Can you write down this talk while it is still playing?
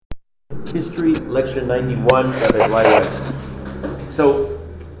History, Lecture 91, Rabbi West. So,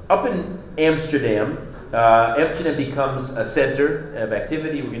 up in Amsterdam, Amsterdam becomes a center of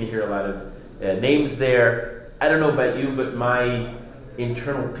activity. We're going to hear a lot of names there. I don't know about you, but my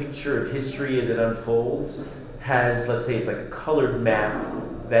internal picture of history as it unfolds has, let's say, it's like a colored map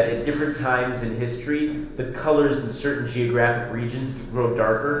that at different times in history, the colors in certain geographic regions grow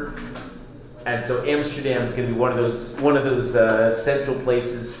darker. And so Amsterdam is going to be one of those central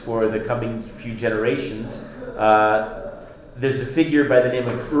places for the coming few generations. There's a figure by the name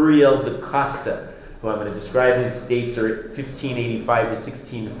of Uriel de Costa, who I'm going to describe. His dates are 1585 to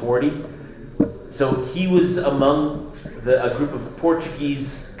 1640. So he was among a group of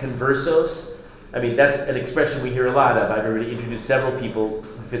Portuguese conversos. I mean, that's an expression we hear a lot of. I've already introduced several people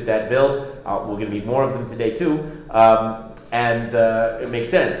who fit that bill. We're going to meet more of them today too. And it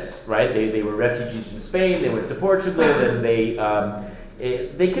makes sense, right? They were refugees from Spain. They went to Portugal, and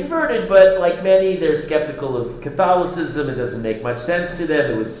they converted. But like many, they're skeptical of Catholicism. It doesn't make much sense to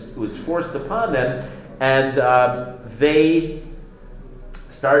them. It was forced upon them, and they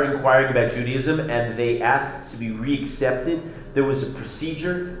started inquiring about Judaism, and they asked to be reaccepted. There was a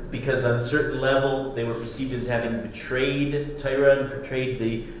procedure because on a certain level they were perceived as having betrayed Torah and betrayed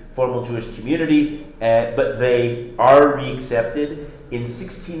the formal Jewish community, but they are reaccepted. In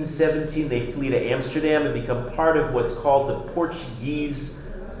 1617, they flee to Amsterdam and become part of what's called the Portuguese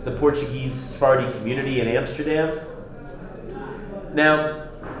Sephardi community in Amsterdam. Now,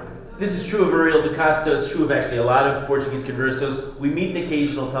 this is true of Uriel de Costa. It's true of actually a lot of Portuguese conversos. We meet an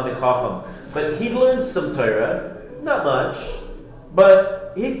occasional Talmid Chacham, but he learned some Torah, not much,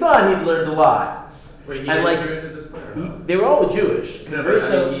 but he thought he'd learned a lot. Wait, and like Jewish at this point? they were all Jewish.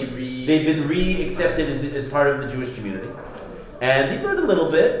 Converso, they've been re-accepted as part of the Jewish community, and he learned a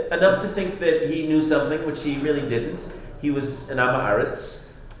little bit, enough to think that he knew something, which he really didn't. He was an Am Haaretz,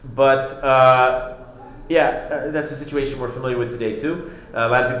 but that's a situation we're familiar with today too. A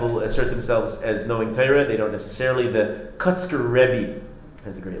lot of people assert themselves as knowing Torah. They don't necessarily. The Kutzker Rebbe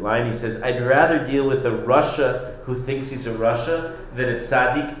has a great line. He says, "I'd rather deal with a Rasha who thinks he's a Rasha than a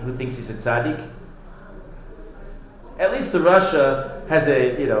tzaddik who thinks he's a tzaddik." At least the Rasha has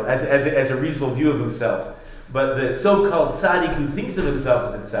a reasonable view of himself, but the so-called tzaddik who thinks of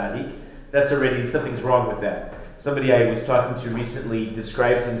himself as a tzaddik, that's already something's wrong with that. Somebody I was talking to recently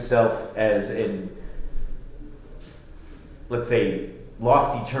described himself as in, let's say,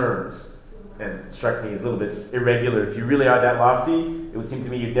 lofty terms, and struck me as a little bit irregular. If you really are that lofty, it would seem to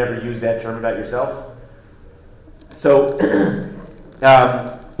me you'd never use that term about yourself. So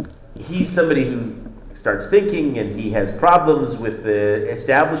he's somebody who starts thinking, and he has problems with the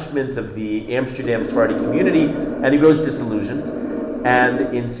establishment of the Amsterdam Sephardi community, and he grows disillusioned.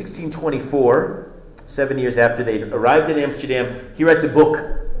 And in 1624, 7 years after they arrived in Amsterdam, he writes a book.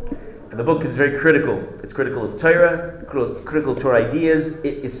 And the book is very critical. It's critical of Torah, critical of Torah ideas.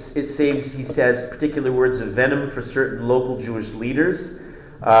 It saves, he says, particular words of venom for certain local Jewish leaders.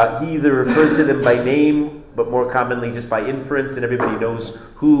 He either refers to them by name, but more commonly just by inference, and everybody knows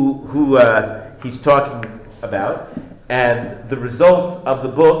who he's talking about. And the result of the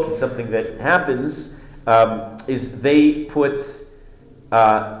book, and something that happens, is they put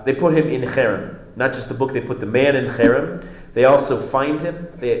him in cherem. Not just the book, they put the man in cherem. They also find him.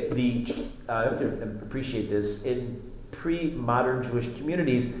 I have to appreciate this. In pre-modern Jewish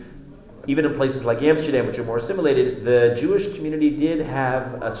communities, even in places like Amsterdam, which are more assimilated, the Jewish community did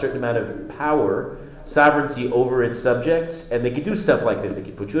have a certain amount of power, sovereignty over its subjects, and they could do stuff like this. They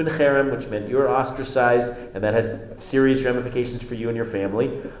could put you in cherem, which meant you were ostracized, and that had serious ramifications for you and your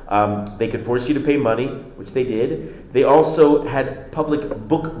family. They could force you to pay money, which they did. They also had public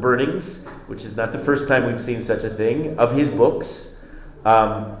book burnings, which is not the first time we've seen such a thing, of his books.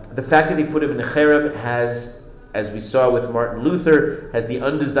 The fact that they put him in cherem has, as we saw with Martin Luther, has the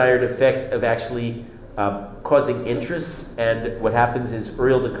undesired effect of actually causing interest, and what happens is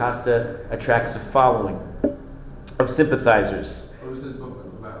Uriel de Costa attracts a following of sympathizers. What was his book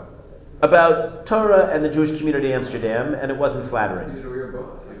about? About Torah and the Jewish community in Amsterdam, and it wasn't flattering. Is it a real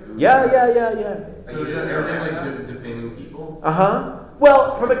book? Yeah. So it was just like defaming people?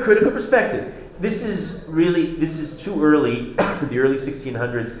 Well, from a critical perspective, this is too early, the early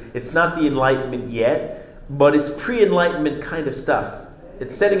 1600s. It's not the Enlightenment yet, but it's pre-Enlightenment kind of stuff.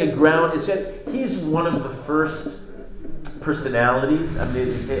 It's setting a ground. He's one of the first personalities. I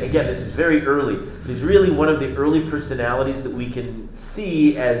mean, again, this is very early. He's really one of the early personalities that we can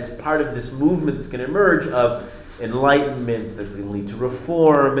see as part of this movement that's going to emerge of enlightenment, that's going to lead to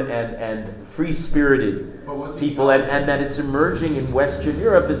reform and free-spirited people. And that it's emerging in Western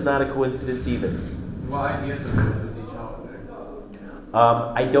Europe is not a coincidence either. What ideas of his was he challenging?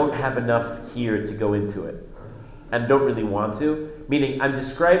 I don't have enough here to go into it, and don't really want to. Meaning,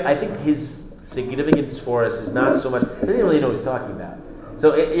 I think his significance for us is not so much, I didn't really know what he's talking about.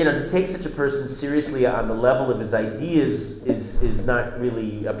 So, to take such a person seriously on the level of his ideas is not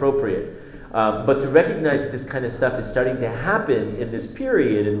really appropriate. But to recognize that this kind of stuff is starting to happen in this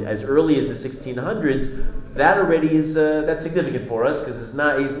period, and as early as the 1600s, that already is that's significant for us, because he's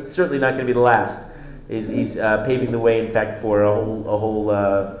certainly not going to be the last. He's paving the way, in fact, for a whole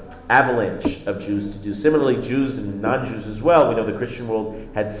avalanche of Jews to do. Similarly, Jews and non-Jews as well. We know the Christian world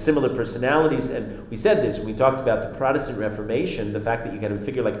had similar personalities, and we said this when we talked about the Protestant Reformation, the fact that you had a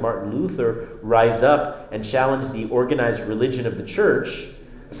figure like Martin Luther rise up and challenge the organized religion of the church.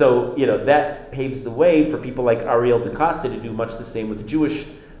 So, that paves the way for people like Ariel da Costa to do much the same with the Jewish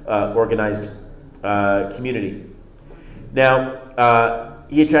organized community. Now,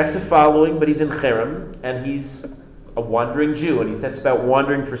 he attracts a following, but he's in Cherem, and he's a wandering Jew, and he sets about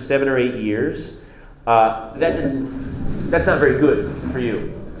wandering for 7 or 8 years. That's not very good for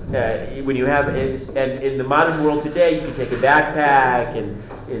you. When you have, and in the modern world today, you can take a backpack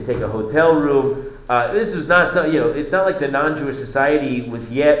and take a hotel room. This was not so, it's not like the non-Jewish society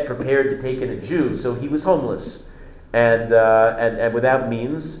was yet prepared to take in a Jew, so he was homeless and without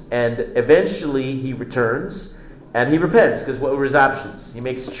means, and eventually he returns and he repents, because what were his options? He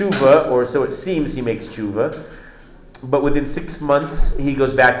makes tshuva, or so it seems he makes tshuva, but within 6 months he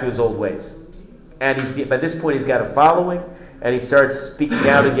goes back to his old ways. And by this point he's got a following, and he starts speaking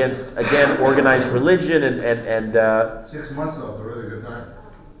out against, again, organized religion and 6 months though, it's a really good time.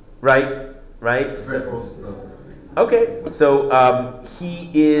 Right? Okay, so he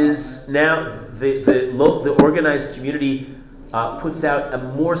is now, the organized community puts out a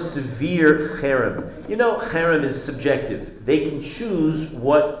more severe cherem. Cherem is subjective. They can choose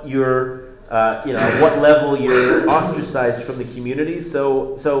what what level you're ostracized from the community.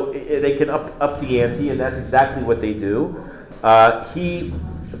 So they can up the ante, and that's exactly what they do.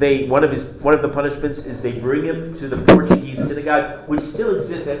 One of the punishments is they bring him to the Portuguese synagogue, which still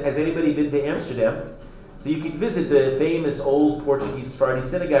exists. Has anybody been to Amsterdam? So you can visit the famous old Portuguese Sephardi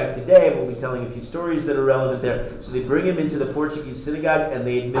synagogue today. We'll be telling a few stories that are relevant there. So they bring him into the Portuguese synagogue, and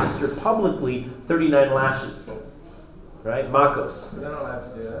they administer publicly 39 lashes. Right? Makos. They're not allowed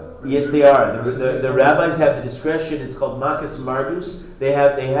to do that. Yes, they are. The rabbis have the discretion. It's called Makas Mardus. They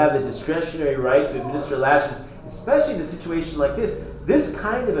have the discretionary right to administer lashes, especially in a situation like this. This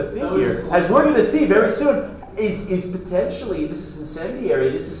kind of a figure, as we're going to see very soon, is potentially, this is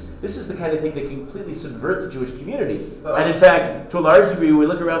incendiary. This is the kind of thing that can completely subvert the Jewish community. And in fact, to a large degree, when we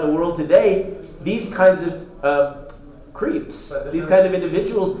look around the world today, these kinds of creeps, these kind of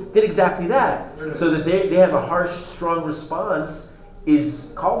individuals did exactly that. So that they have a harsh, strong response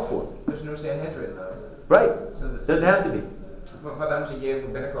is called for. There's no Sanhedrin though. Right. Doesn't have to be. But them she gave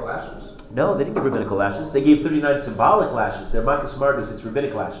rabbinical lashes? No, they didn't give rabbinical lashes. They gave 39 symbolic lashes. They're Makas Mardus, it's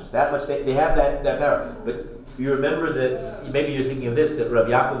rabbinic lashes. That much, they have that power. But you remember that, maybe you're thinking of this, that Rav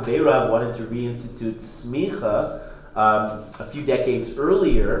Yaakov Beirav wanted to reinstitute smicha a few decades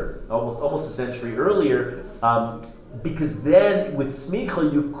earlier, almost a century earlier, because then with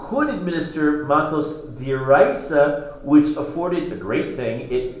smicha you could administer makos d'oraisa, which afforded a great thing.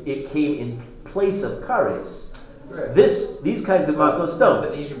 It came in place of kares. Right. These kinds of makos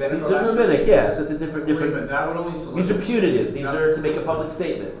don't. These These rabbinical are rabbinic, yeah. So it's a different. But that would only solidify, These are punitive. These are to make a public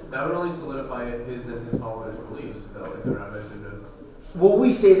statement. that would only solidify his and his followers' beliefs, though, if the rabbis are good. Well,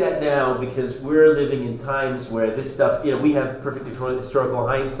 we say that now because we're living in times where this stuff, we have perfect historical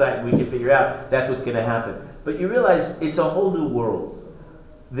hindsight, and we can figure out that's what's going to happen. But you realize it's a whole new world.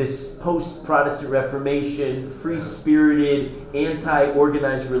 This post-Protestant Reformation, free-spirited,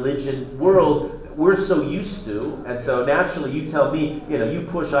 anti-organized religion world we're so used to, and so naturally you tell me, you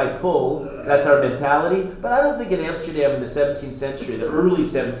push, I pull, that's our mentality. But I don't think in Amsterdam in the 17th century, the early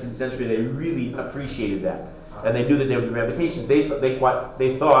 17th century, they really appreciated that. And they knew that there would be ramifications. They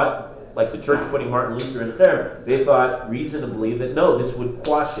thought, like the church putting Martin Luther in there, they thought reasonably that no, this would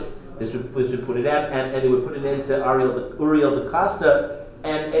quash it. This would put it out, and it would put an end to Uriel da Costa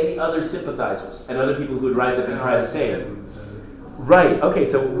and any other sympathizers and other people who would rise up and try to say it. Right. Okay.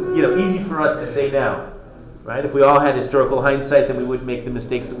 So easy for us to say now, right? If we all had historical hindsight, then we wouldn't make the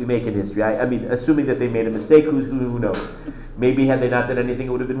mistakes that we make in history. I mean, assuming that they made a mistake, who knows? Maybe had they not done anything, it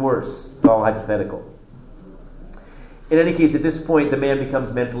would have been worse. It's all hypothetical. In any case, at this point, the man becomes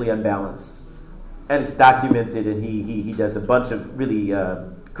mentally unbalanced, and it's documented, and he does a bunch of really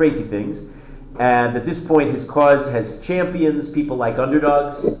crazy things. And at this point, his cause has champions. People like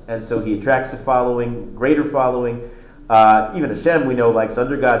underdogs, and so he attracts a following, greater following. Even Hashem, we know, likes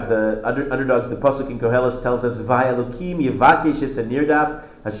underdogs. The pasuk in Koheles tells us, "Va'elokim yevakesh es hanirdaf."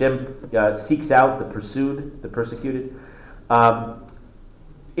 Hashem seeks out the pursued, the persecuted.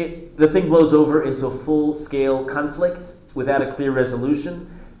 The thing blows over into a full-scale conflict without a clear resolution,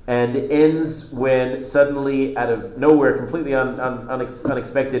 and ends when suddenly, out of nowhere, completely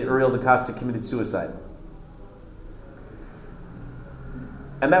unexpected, Uriel da Costa committed suicide.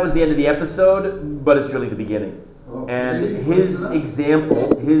 And that was the end of the episode, but it's really the beginning. And his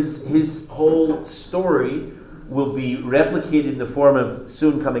example, his whole story will be replicated in the form of,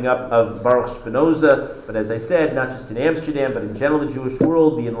 soon coming up, of Baruch Spinoza, but as I said, not just in Amsterdam, but in general the Jewish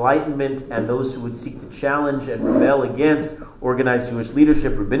world, the Enlightenment, and those who would seek to challenge and rebel against organized Jewish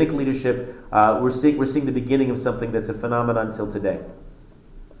leadership, rabbinic leadership. We're seeing the beginning of something that's a phenomenon until today.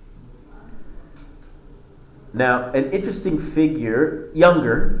 Now, an interesting figure,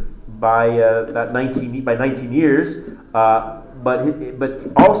 younger by about 19 years, but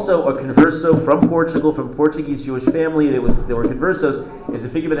also a converso from Portugal, from Portuguese Jewish family. There were conversos. Is a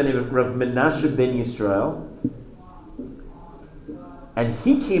figure by the name of Rav Menashe ben Yisrael, and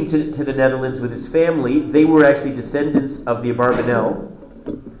he came to the Netherlands with his family. They were actually descendants of the Abarbanel.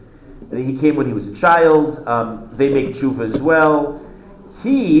 He came when he was a child. They make tshuva as well.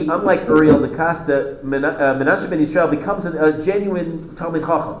 He, unlike Uriel da Costa, Menashe ben Yisrael becomes a genuine Talmid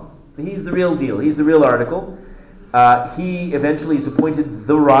Chacham. He's the real deal. He's the real article. He eventually is appointed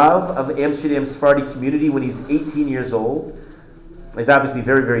the Rav of Amsterdam's Sephardi community when he's 18 years old. He's obviously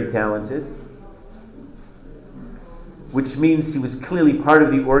very, very talented, which means he was clearly part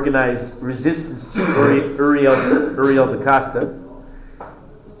of the organized resistance to Uriel da Costa.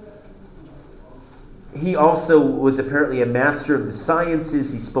 He also was apparently a master of the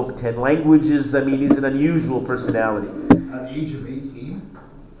sciences. He spoke 10 languages. I mean, he's an unusual personality. At the age of 18?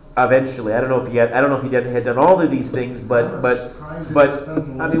 Eventually, I don't know if he had done all of these things, but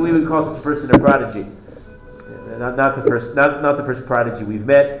I mean, we would call such a person a prodigy. Not the first prodigy we've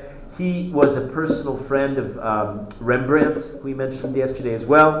met. He was a personal friend of Rembrandt, who we mentioned yesterday as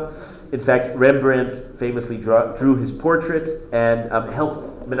well. In fact, Rembrandt famously drew his portrait and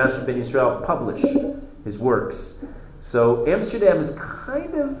helped Menashe ben Yisrael publish his works. So Amsterdam is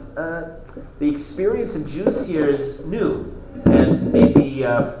kind of the experience of Jews here is new, and maybe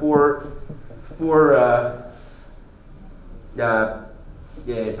for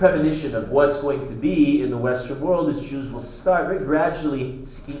premonition of what's going to be in the Western world as Jews will start very gradually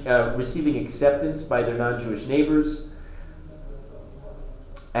receiving acceptance by their non-Jewish neighbors.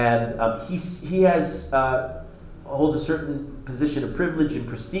 And he holds a certain position of privilege and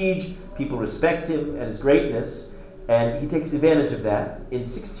prestige. People respect him and his greatness, and he takes advantage of that. In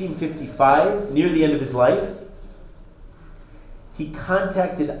 1655, near the end of his life, he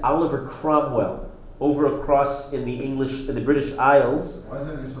contacted Oliver Cromwell over across in the British Isles. Why is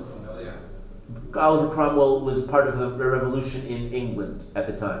that name so familiar? Oliver Cromwell was part of the revolution in England at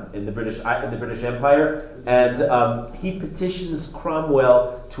the time, in the British Empire, and he petitions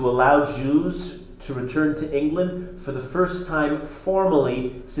Cromwell to allow Jews to return to England for the first time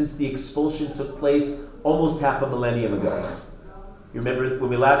formally since the expulsion took place almost half a millennium ago. You remember when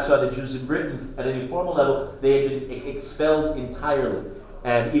we last saw the Jews in Britain, at any formal level, they had been expelled entirely.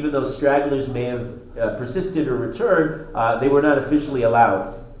 And even though stragglers may have persisted or returned, they were not officially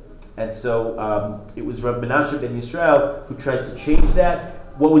allowed. And so it was Rav Menashe ben Yisrael who tries to change that.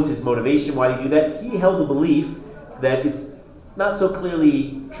 What was his motivation? Why did he do that? He held a belief that is not so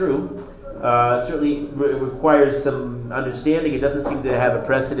clearly true. It certainly requires some understanding. It doesn't seem to have a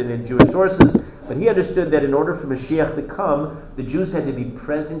precedent in Jewish sources. But he understood that in order for Mashiach to come, the Jews had to be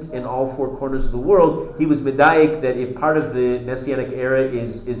present in all four corners of the world. He was medayik that if part of the Messianic era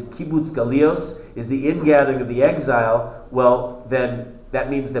is kibbutz galios, is the ingathering of the exile, well, then that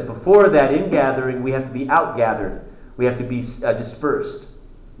means that before that ingathering, we have to be outgathered. We have to be dispersed.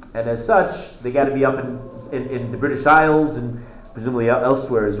 And as such, they got to be up in the British Isles and presumably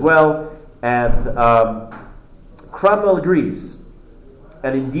elsewhere as well. And Cromwell agrees.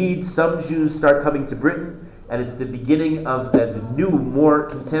 And indeed, some Jews start coming to Britain, and it's the beginning of the new, more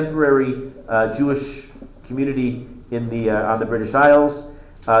contemporary Jewish community on the British Isles.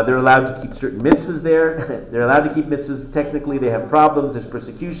 They're allowed to keep certain mitzvahs there. They're allowed to keep mitzvahs. Technically, they have problems. There's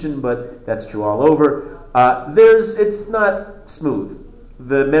persecution, but that's true all over. It's not smooth.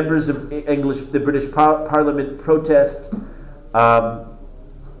 The members of the British Parliament protest.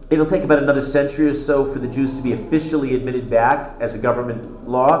 It'll take about another century or so for the Jews to be officially admitted back as a government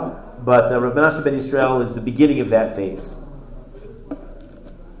law, but Rav Menashe ben Yisrael is the beginning of that phase.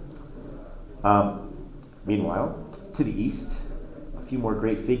 Meanwhile, to the east, a few more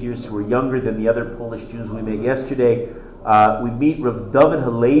great figures who are younger than the other Polish Jews we met yesterday. We meet Rav David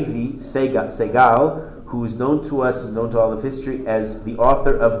Halevi Segal, who is known to us and known to all of history as the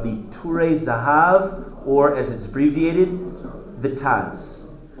author of the Turei Zahav, or as it's abbreviated, the Taz.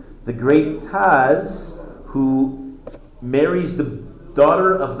 The great Taz, who marries the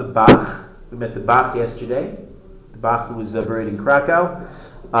daughter of the Bach. We met the Bach yesterday, the Bach who was buried in Krakow,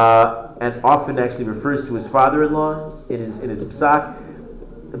 and often actually refers to his father-in-law in his psak.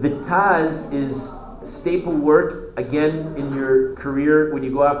 The Taz is staple work, again, in your career. When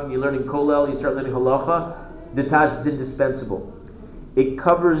you go off and you learn in Kollel, you start learning halacha, the Taz is indispensable. It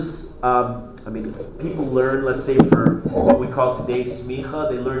covers, people learn, let's say, for what we call today smicha,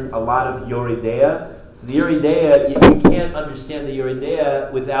 they learn a lot of Yoredeya. So the Yoredeya, you can't understand the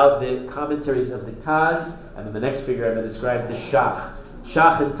Yoredeya without the commentaries of the Taz, and then the next figure I'm going to describe, the Shach.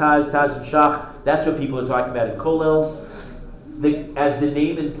 Shach and Taz, Taz and Shach, that's what people are talking about in Kollels. As the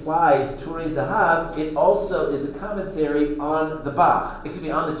name implies, Turei Zahav, it also is a commentary on the Bach,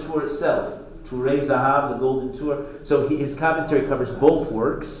 on the Tur itself. Turei Zahav, the Golden Tur. So his commentary covers both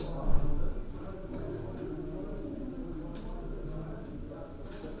works.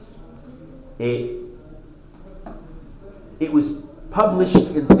 It was published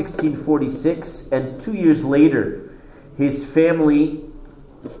in 1646, and 2 years later, his family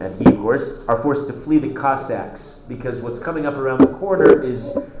and he, of course, are forced to flee the Cossacks, because what's coming up around the corner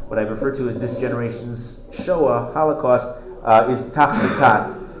is what I refer to as this generation's Shoah, Holocaust, is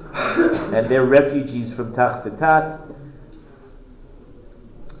Tachvatat. And they're refugees from Tachvatat.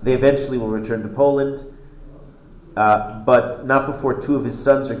 They eventually will return to Poland, but not before two of his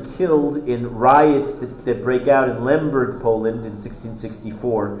sons are killed in riots that break out in Lemberg, Poland in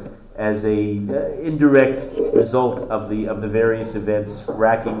 1664, as a indirect result of the various events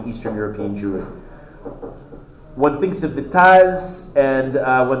racking Eastern European Jewry. One thinks of the Taz, and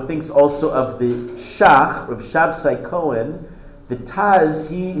one thinks also of the Shach, of Shabsai Cohen. The Taz,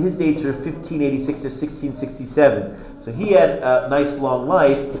 his dates are 1586 to 1667, so he had a nice long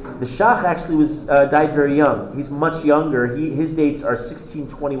life. The Shach actually died very young. He's much younger. His dates are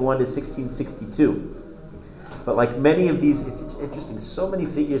 1621 to 1662. But like many of these, it's interesting, so many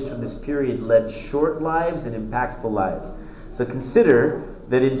figures from this period led short lives and impactful lives. So consider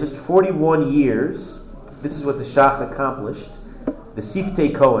that in just 41 years, this is what the Shach accomplished. The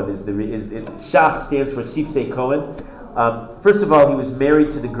Siftei Cohen Shach stands for Siftei Cohen. First of all, he was married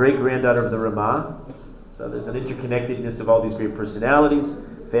to the great-granddaughter of the Ramah. So there's an interconnectedness of all these great personalities,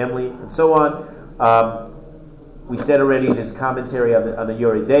 family, and so on. We said already in his commentary on the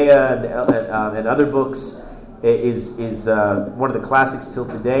Yoredeya and other books, is one of the classics till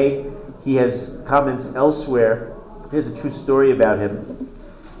today. He has comments elsewhere. Here's a true story about him.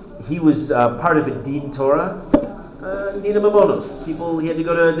 He was part of a Din Torah, Din Mamonos. He had to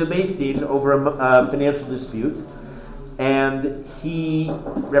go to the Beis Din over a financial dispute, and he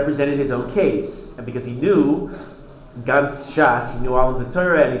represented his own case. And because he knew Gantz Shas, he knew all of the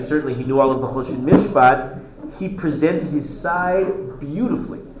Torah, and he knew all of the Choshen Mishpat, he presented his side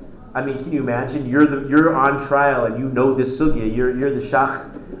beautifully. I mean, can you imagine? You're on trial and you know this sugya. You're the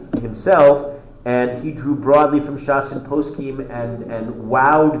Shach himself, and he drew broadly from Shas and Poskim and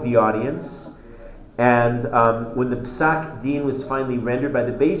wowed the audience. And when the Psak Din was finally rendered by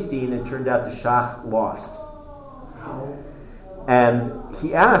the Beis Din, it turned out the Shach lost. And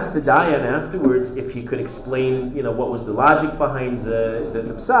he asked the Dayan afterwards if he could explain, what was the logic behind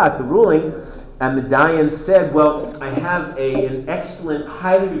the Psak, the ruling. And the Dayan said, well, I have an excellent,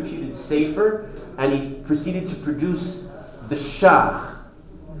 highly reputed sefer, and he proceeded to produce the Shach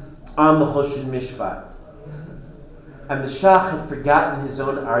on the Choshen Mishpat. And the Shach had forgotten his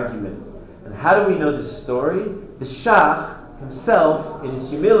own argument. And how do we know this story? The Shach himself, in his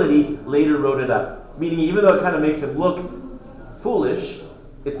humility, later wrote it up. Meaning, even though it kind of makes him look foolish,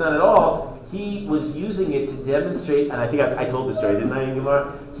 it's not at all. He was using it to demonstrate, and I think I told this story, didn't I, in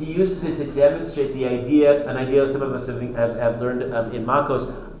Gemara? He uses it to demonstrate an idea some of us have learned in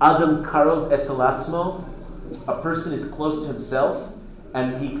Makos. Adam Karov Etzelatzmo, a person is close to himself,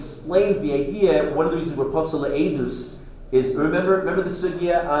 and he explains the idea. One of the reasons we're Posel Eidus is, remember the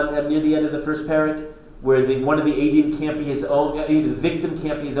sugya near the end of the first parak, where one of the Eidim can't be his own, the victim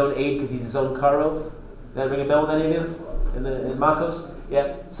can't be his own aid because he's his own Karov? Does that ring a bell with any of you? In Makos?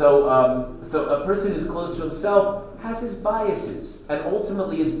 Yeah. So a person who's close to himself has his biases and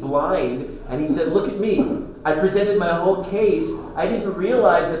ultimately is blind. And he said, look at me. I presented my whole case. I didn't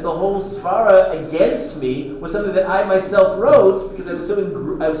realize that the whole svara against me was something that I myself wrote because I was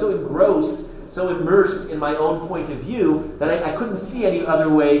so engrossed, so immersed in my own point of view that I couldn't see any other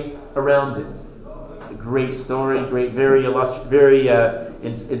way around it. great story, great, very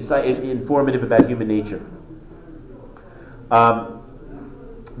informative about human nature.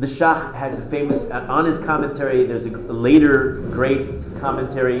 The Shach has a famous, on his commentary, there's a later great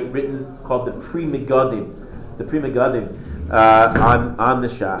commentary written called the Pri Megadim on the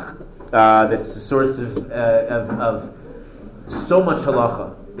Shach. That's the source of so much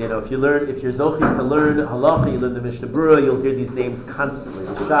halacha. You know, if you're zochim to learn halacha, you learn the Mishnah Berurah, you'll hear these names constantly: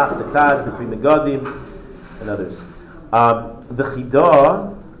 the Shach, the Taz, the Pri Megadim, and others. The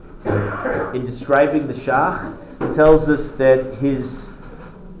Chidah, in describing the Shach, tells us that his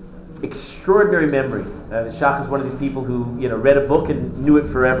extraordinary memory. The Shach is one of these people who read a book and knew it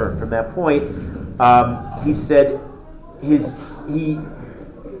forever. From that point, he said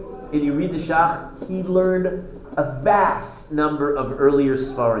and you read the Shach, he learned a vast number of earlier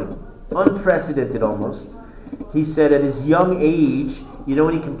Sfarim, unprecedented almost. He said at his young age,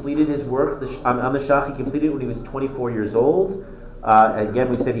 when he completed his work on the Shach, he completed it when he was 24 years old. Again,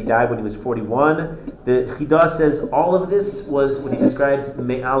 we said he died when he was 41. The Chidah says all of this was, when he describes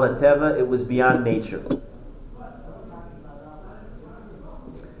Me'al HaTeva, it was beyond nature.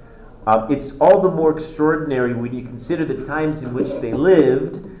 It's all the more extraordinary when you consider the times in which they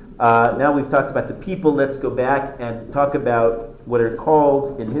lived. Now we've talked about the people, let's go back and talk about what are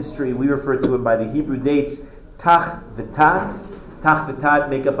called in history, we refer to them by the Hebrew dates, Tach V'Tat. Tach V'Tat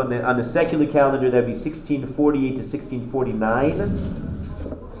make up on the secular calendar, that would be 1648 to 1649.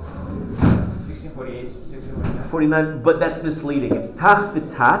 1648, 1649. 49, but that's misleading. It's Tach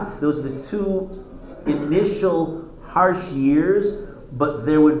V'Tat. Those are the two initial harsh years, but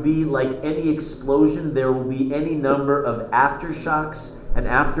there would be, like any explosion, there will be any number of aftershocks and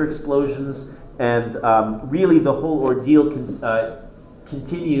after explosions, and really the whole ordeal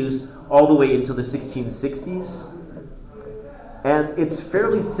continues all the way until the 1660s. And it's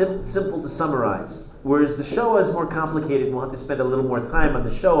fairly simple to summarize. Whereas the Shoah is more complicated, and we'll have to spend a little more time on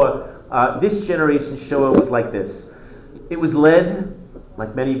the Shoah. This generation's Shoah was like this. It was led,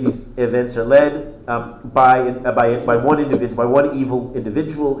 like many of these events are led, by one individual, by one evil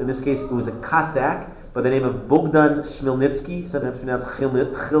individual. In this case, it was a Cossack by the name of Bogdan Chmielnicki, sometimes pronounced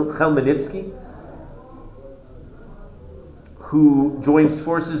Chmielnicki, who joins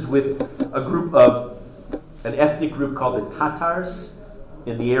forces with an ethnic group called the Tatars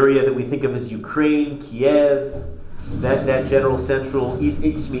in the area that we think of as Ukraine, Kiev, that general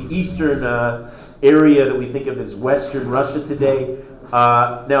eastern area that we think of as Western Russia today.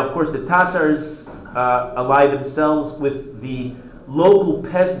 Now, of course, the Tatars ally themselves with the local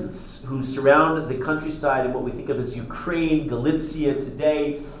peasants who surround the countryside in what we think of as Ukraine, Galicia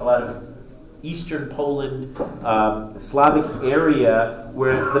today, a lot of Eastern Poland, Slavic area,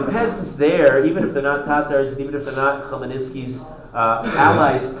 where the peasants there, even if they're not Tatars, and even if they're not Chmielnicki's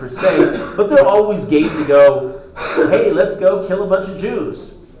allies per se, but they're always game to go, hey, let's go kill a bunch of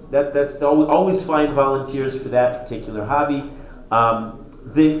Jews. That's always find volunteers for that particular hobby.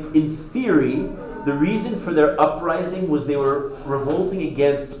 In theory, the reason for their uprising was they were revolting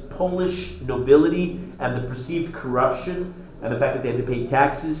against Polish nobility and the perceived corruption and the fact that they had to pay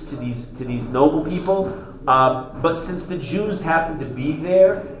taxes to these noble people. But since the Jews happened to be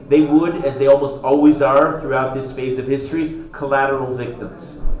there, they would, as they almost always are throughout this phase of history, collateral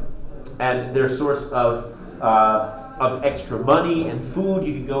victims. And their source of extra money and food.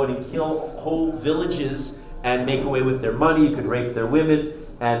 You could go in and kill whole villages and make away with their money. You could rape their women,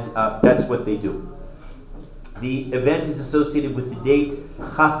 and that's what they do. The event is associated with the date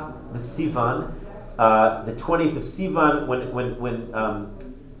Chaf B'Sivan, the 20th of Sivan, when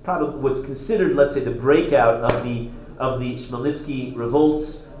probably what's considered, let's say, the breakout of the Chmielnicki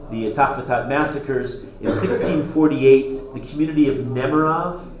revolts, the Tach V'Tat massacres. In 1648, the community of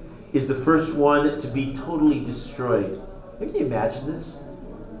Nemirov is the first one to be totally destroyed. Can you imagine this?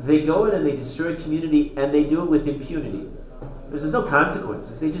 They go in and they destroy a community, and they do it with impunity. There's no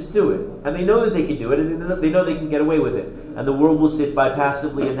consequences. They just do it. And they know that they can do it, and they know they can get away with it. And the world will sit by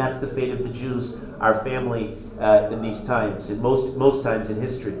passively, and that's the fate of the Jews, our family, in these times, and most times in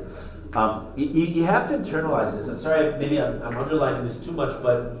history. You have to internalize this. I'm sorry, maybe I'm underlining this too much,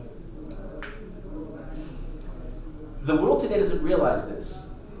 but the world today doesn't realize this.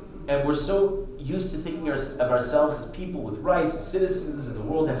 And we're so used to thinking of ourselves as people with rights and citizens, and the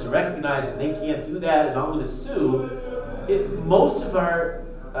world has to recognize that they can't do that, and I'm going to sue. Most of our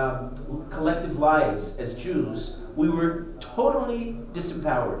collective lives as Jews, we were totally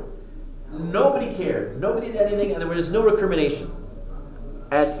disempowered. Nobody cared. Nobody did anything, and there was no recrimination.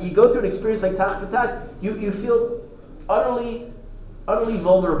 And you go through an experience like Tach V'Tat, you feel utterly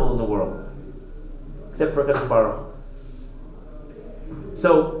vulnerable in the world, except for HaKadosh Baruch Hu.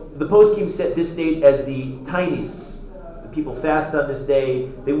 So the poskim set this date as the tainis. The people fast on this day.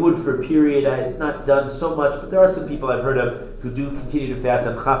 They would for a period. It's not done so much, but there are some people I've heard of who do continue to fast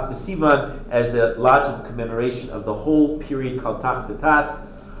on Chaf B'Sivan as a logical commemoration of the whole period called Tach V'Tat.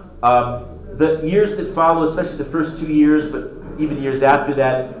 The years that follow, especially the first 2 years, but even years after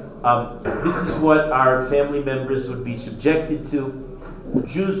that, this is what our family members would be subjected to.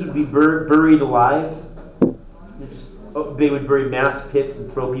 Jews would be buried alive. They would bury mass pits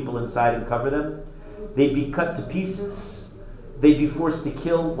and throw people inside and cover them. They'd be cut to pieces. They'd be forced to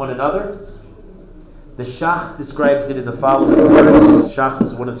kill one another. The Shach describes it in the following words. Shach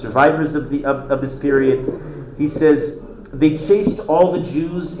was one of the survivors of this period. He says, they chased all the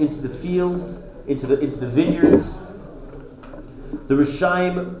Jews into the fields, into the vineyards. The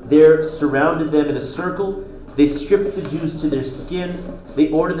Rishaim there surrounded them in a circle. They stripped the Jews to their skin. They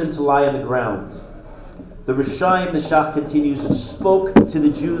ordered them to lie on the ground. The Rishaim, the Shach continues, spoke to the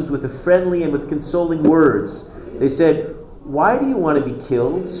Jews with a friendly and with consoling words. They said, why do you want to be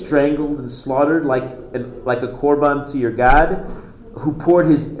killed, strangled, and slaughtered like a korban to your God, who poured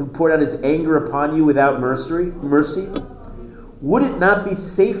out his anger upon you without mercy? Would it not be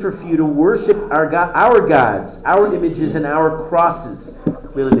safer for you to worship our gods, our images, and our crosses?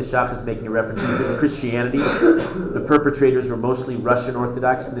 Clearly the Shach is making a reference to Christianity. The perpetrators were mostly Russian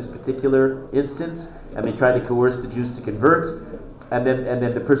Orthodox in this particular instance, and they tried to coerce the Jews to convert. And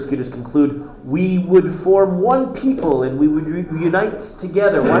then the persecutors conclude, we would form one people and we would reunite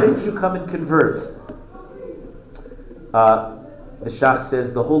together. Why didn't you come and convert? The Shach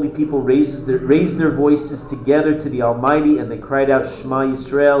says, the holy people raised their voices together to the Almighty, and they cried out Shema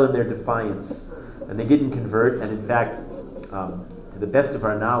Yisrael in their defiance. And they didn't convert, and in fact, to the best of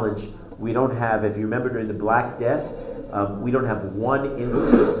our knowledge, we don't have, if you remember during the Black Death, we don't have one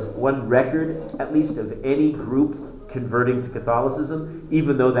instance, one record, at least, of any group converting to Catholicism,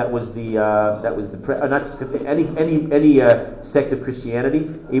 even though that was not just any sect of Christianity,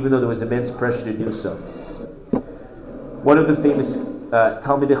 even though there was immense pressure to do so. One of the famous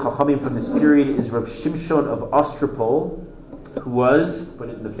Talmidei Chachamim from this period is Rav Shimshon of Ostropol, who was, put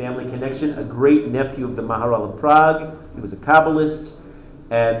it in the family connection, a great nephew of the Maharal of Prague. He was a Kabbalist,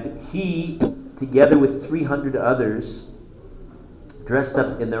 and he, together with 300 others, dressed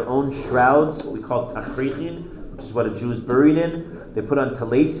up in their own shrouds, what we call tachrichin, which is what a Jew is buried in. They put on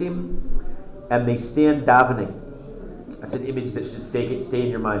talesim, and they stand davening. That's an image that should stay in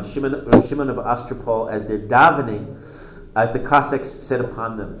your mind. Shimon of Ostropol, as they're davening, as the Cossacks set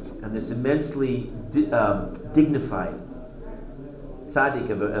upon them, and this immensely dignified tzaddik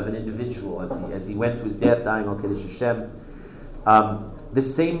of an individual as he went to his death, dying al Kiddush Hashem. The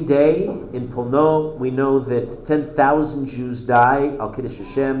same day in Polno, we know that 10,000 Jews die al Kiddush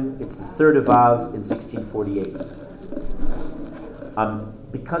Hashem. It's the 3rd of Av in 1648.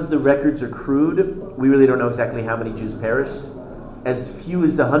 Because the records are crude, we really don't know exactly how many Jews perished. As few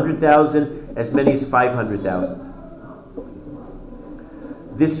as 100,000, as many as 500,000.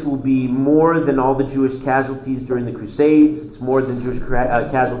 This will be more than all the Jewish casualties during the Crusades. It's more than Jewish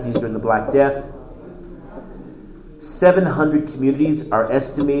casualties during the Black Death. 700 communities are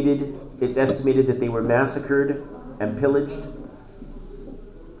estimated. It's estimated that they were massacred and pillaged.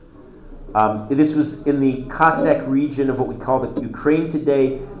 This was in the Cossack region of what we call the Ukraine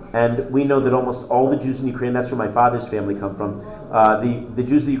today, and we know that almost all the Jews in Ukraine, that's where my father's family come from, the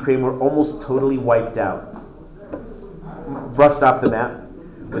Jews of the Ukraine were almost totally wiped out, brushed off the map,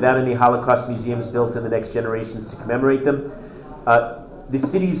 without any Holocaust museums built in the next generations to commemorate them. The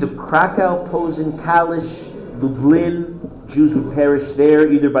cities of Krakow, Posen, Kalisz, Lublin, Jews would perish there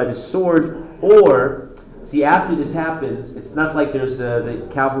either by the sword or, see, after this happens, it's not like there's the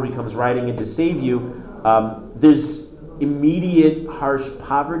cavalry comes riding in to save you. There's immediate harsh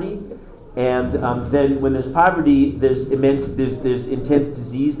poverty, and then when there's poverty, there's intense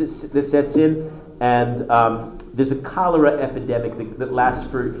disease that sets in, and there's a cholera epidemic that lasts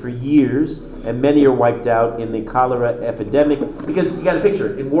for years, and many are wiped out in the cholera epidemic, because you got to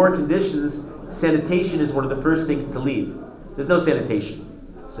picture, in war conditions, sanitation is one of the first things to leave. There's no sanitation,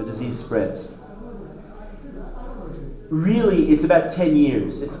 so disease spreads. Really, it's about 10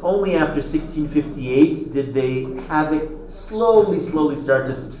 years. It's only after 1658 did the havoc slowly start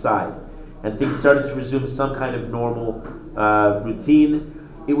to subside, and things started to resume some kind of normal routine.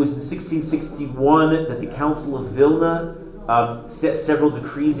 It was in 1661 that the Council of Vilna set several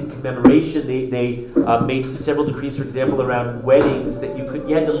decrees in commemoration. They made several decrees, for example, around weddings, that you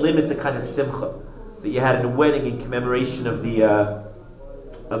had to limit the kind of simcha that you had in a wedding in commemoration of the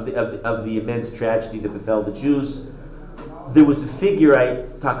immense tragedy that befell the Jews. There was a figure, I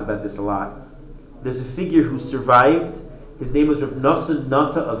talk about this a lot, there's a figure who survived, His name was Rav Nosson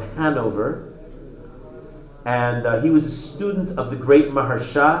Nata of Hanover, and he was a student of the great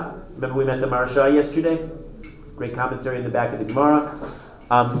Maharsha. Remember we met the Maharsha yesterday? Great commentary in the back of the Gemara,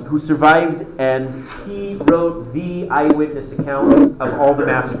 who survived, and he wrote the eyewitness accounts of all the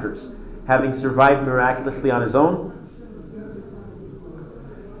massacres, having survived miraculously on his own.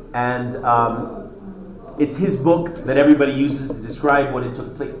 And it's his book that everybody uses to describe what it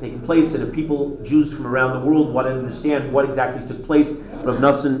taken place, and if people, Jews from around the world, want to understand what exactly took place. Rav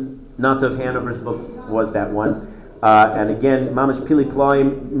Nosson Nata of Hanover's book was that one. And again, Mamash Pili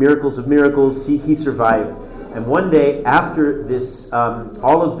Klaim, Miracles of Miracles, he survived. And one day after this,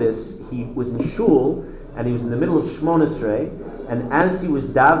 all of this, he was in shul, and he was in the middle of Shmona Esrei, and as he was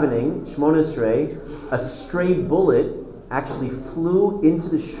davening Shmona Esrei, a stray bullet actually flew into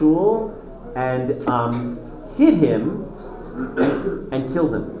the shul and hit him and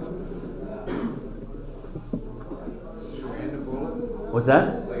killed him. Random bullet? What's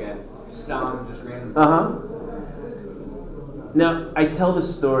that? Like a stom, just random. Now, I tell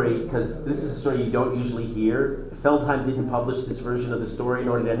this story because this is a story you don't usually hear. Feldheim didn't publish this version of the story,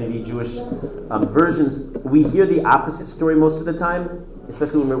 nor did any of the Jewish versions. We hear the opposite story most of the time,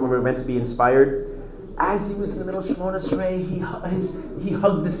 especially when we're meant to be inspired. As he was in the middle of Shmona Esrei, he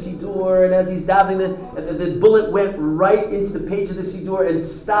hugged the Siddur, and as he's davening, the bullet went right into the page of the Siddur and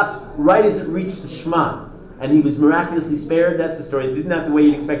stopped right as it reached the Shema. And he was miraculously spared. That's the story. Isn't that the way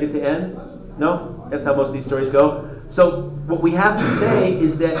you'd expect it to end? No? That's how most of these stories go. So what we have to say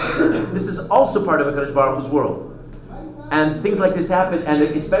is that this is also part of HaKadosh Baruch Hu's world. And things like this happen, and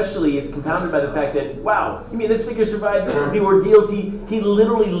especially it's compounded by the fact that, wow, you mean this figure survived the ordeals? He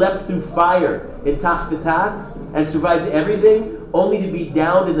literally leapt through fire in Tach V'Tat and survived everything, only to be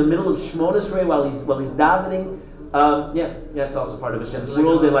downed in the middle of Shmona Esrei while he's davening. It's also part of Hashem's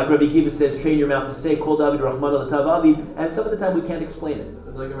world. And like Rabbi Akiva says, train your mouth to say, Kol David Rahman al-Tav Aviv. And some of the time we can't explain it.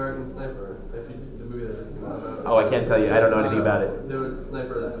 It's like American Sniper. If you, the movie that just came out about. Oh, I can't tell you. I don't know anything about it. There was a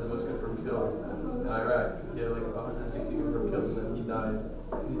sniper that had the most confirmed kills in Iraq. He had like 160 confirmed kills, and then he died.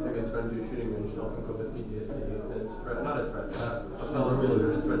 He took his friend to a shooting range to help him cope with PTSD. And his friend, not his friend, a fellow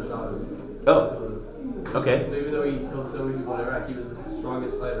soldier, his friend shot him. Oh. Okay. So even though he killed so many people in Iraq, he was the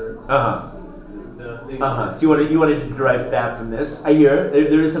strongest fighter. So you wanted to derive that from this. I hear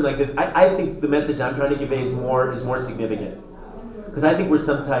there is something like this. I think the message I'm trying to convey is more significant, because I think we're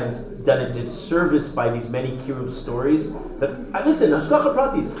sometimes done a disservice by these many Kiruv stories. That listen, Hashgacha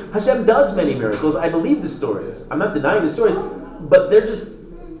Pratis, Hashem does many miracles. I believe the stories. I'm not denying the stories, but they're just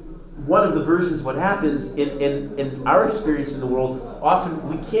one of the versions of what happens in our experience in the world. Often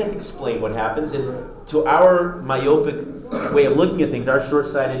we can't explain what happens, and to our myopic way of looking at things, our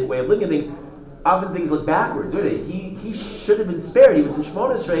short-sighted way of looking at things, often things look backwards. He should have been spared. He was in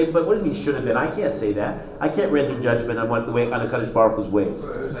Shmona Esrei, but what does it mean should have been? I can't say that. I can't render judgment on the HaKadosh Baruch Hu's ways.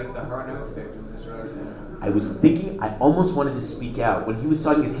 So it was like the Harno effect. I was thinking, I almost wanted to speak out. When he was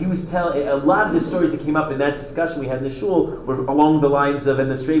talking, he was telling, a lot of the stories that came up in that discussion we had in the shul were along the lines of, and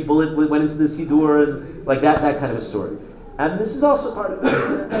the straight bullet went into the Siddur, and like that kind of a story. And this is also part of it.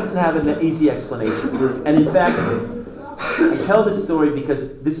 It doesn't have an easy explanation. And in fact, I tell this story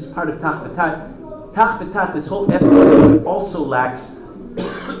because this is part of Tach V'Tat. Tach V'Tat, this whole episode also lacks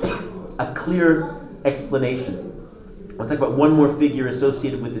a clear explanation. I'll talk about one more figure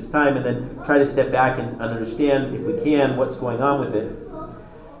associated with this time and then try to step back and understand, if we can, what's going on with it.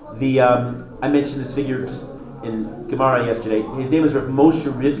 I mentioned this figure just in Gemara yesterday. His name is Rav Moshe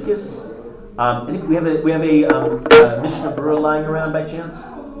Rivkis. We have a Mishnah Berurah lying around by chance?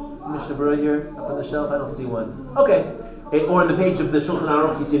 Mishnah Berurah here up on the shelf? I don't see one. Okay. Or on the page of the Shulchan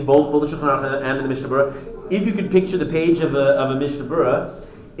Aruch, you see in both the Shulchan Aruch and in the Mishnah Berurah. If you could picture the page of a Mishnah Berurah,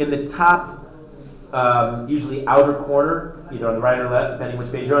 in the top, usually outer corner, either on the right or left, depending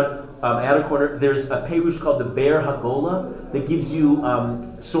which page you're on, outer corner, there's a perush called the Be'er Hagola that gives you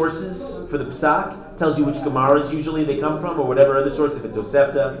sources for the Psak, tells you which Gemaras usually they come from, or whatever other source, if it's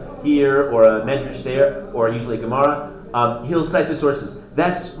Tosefta here, or a Medrash there, or usually a Gemara. He'll cite the sources.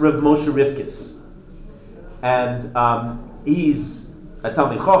 That's Rav Moshe Rivkis. And he's a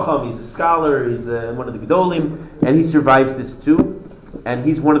Talmid Chacham, he's a scholar, he's one of the Gedolim, and he survives this too. And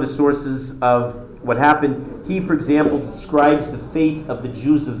he's one of the sources of what happened. He, for example, describes the fate of the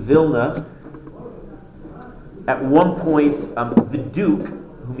Jews of Vilna. At one point, the Duke,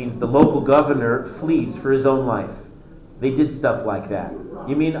 who means the local governor, flees for his own life. They did stuff like that.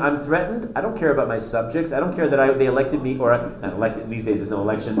 You mean I'm threatened? I don't care about my subjects. I don't care that they elected me, or not elected. These days there's no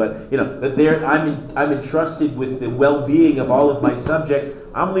election, but that I'm entrusted with the well-being of all of my subjects.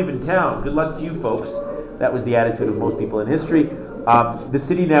 I'm leaving town. Good luck to you folks. That was the attitude of most people in history. The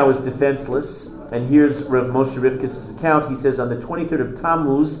city now is defenseless. And here's Rav Moshe Rivkis' account. He says, on the 23rd of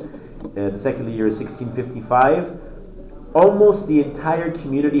Tammuz, the second year is 1655, almost the entire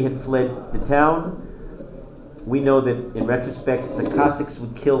community had fled the town. We know that, in retrospect, the Cossacks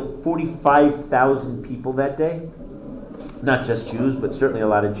would kill 45,000 people that day. Not just Jews, but certainly a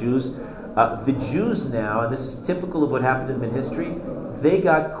lot of Jews. The Jews now, and this is typical of what happened in mid history, they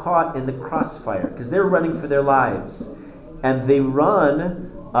got caught in the crossfire because they're running for their lives. And they run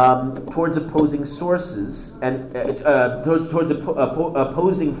towards opposing sources and towards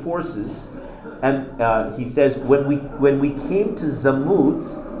opposing forces. And he says, when we came to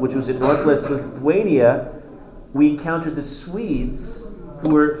Zamut, which was in northwest Lithuania, we encountered the Swedes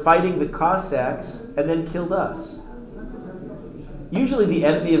who were fighting the Cossacks and then killed us. Usually the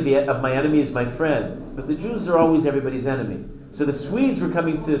enemy of my enemy is my friend, but the Jews are always everybody's enemy. So the Swedes were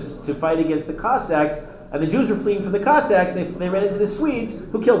coming to fight against the Cossacks, and the Jews were fleeing from the Cossacks. They ran into the Swedes,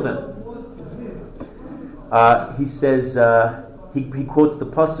 who killed them. He says, he quotes the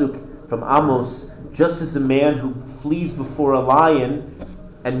pasuk from Amos, just as a man who flees before a lion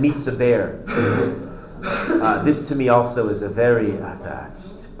and meets a bear. This to me also is a very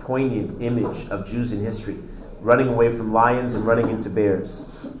poignant image of Jews in history, running away from lions and running into bears.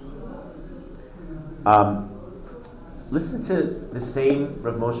 Listen to the same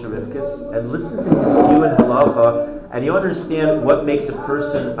Rav Moshe Rivkis and listen to his view in halacha, and you understand what makes a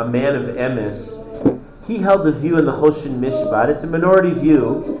person a man of emes. He held a view in the Choshen Mishpat. It's a minority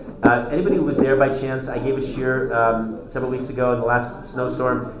view. Anybody who was there by chance, I gave a shiur several weeks ago in the last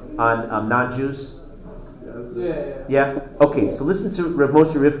snowstorm on non-Jews. Yeah? Okay, so listen to Rav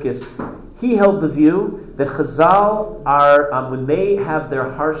Moshe Rivkis. He held the view that Chazal are, when they have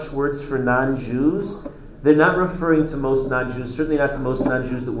their harsh words for non-Jews, they're not referring to most non-Jews, certainly not to most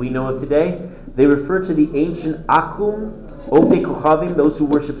non-Jews that we know of today. They refer to the ancient Akum, Ovdei Kochavim, those who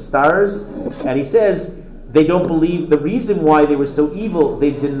worship stars. And he says they don't believe, the reason why they were so evil,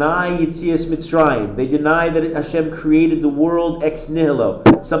 they deny Yetzias Mitzrayim. They deny that Hashem created the world ex nihilo,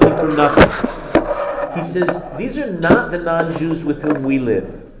 something from nothing. He says, these are not the non-Jews with whom we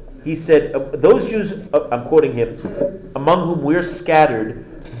live. He said, those Jews, I'm quoting him, among whom we're scattered,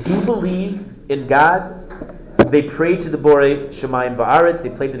 do believe in God. They pray to the Borei Shemayim Va'aretz.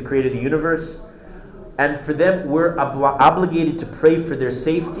 They pray to the Creator of the universe. And for them, we're obligated to pray for their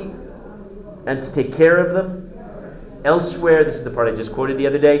safety and to take care of them. Elsewhere, this is the part I just quoted the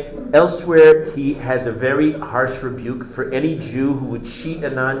other day, elsewhere he has a very harsh rebuke for any Jew who would cheat a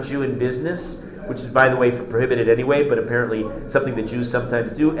non-Jew in business, which is, by the way, prohibited anyway, but apparently something that Jews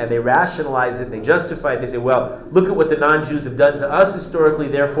sometimes do, and they rationalize it, they justify it, they say, well, look at what the non-Jews have done to us historically,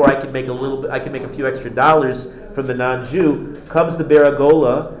 therefore I can make a few extra dollars from the non-Jew. Comes the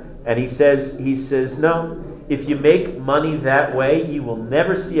Baragola, and he says, no, if you make money that way, you will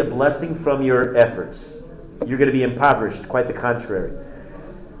never see a blessing from your efforts. You're going to be impoverished, quite the contrary.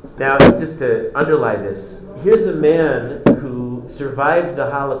 Now, just to underlie this, here's a man who survived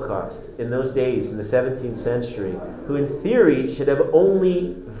the Holocaust in those days, in the 17th century, who in theory should have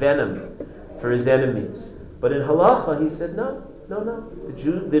only venom for his enemies. But in halacha, he said, no.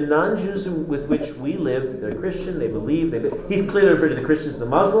 The non-Jews with which we live, they're Christian, they believe. He's clearly referred to the Christians and the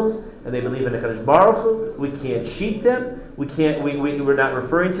Muslims, and they believe in HaKadosh Baruch Hu. We can't cheat them. We're not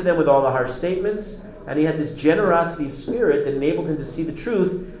referring to them with all the harsh statements. And he had this generosity of spirit that enabled him to see the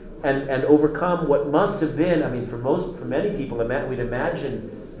truth and overcome what must have been, for many people, we'd imagine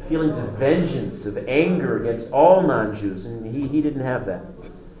feelings of vengeance, of anger against all non-Jews, and he didn't have that.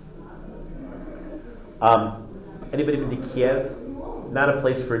 Anybody been to Kiev? Not a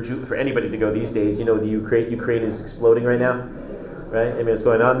place for anybody to go these days. You know, the Ukraine is exploding right now, right? I mean, what's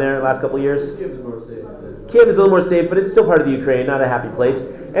going on there the last couple of years? Kiev is more safe. Kiev is a little more safe, but it's still part of the Ukraine, not a happy place.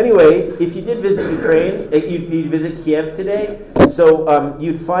 Anyway, if you did visit Ukraine, you'd visit Kiev today, so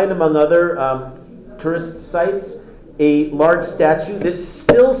you'd find, among other tourist sites, a large statue that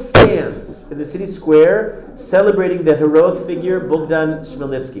still stands in the city square, celebrating the heroic figure Bogdan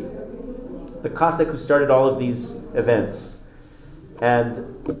Chmelnytsky, the Cossack who started all of these events.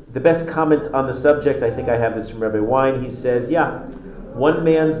 And the best comment on the subject, I think I have this from Rabbi Wein, he says, one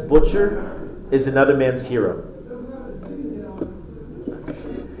man's butcher is another man's hero.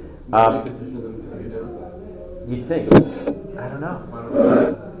 You'd think. I don't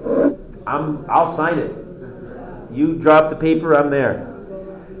know. I'll sign it. You drop the paper, I'm there.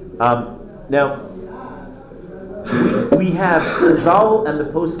 Now, we have Chazal and the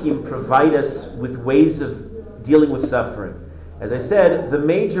Poskim provide us with ways of dealing with suffering. As I said, the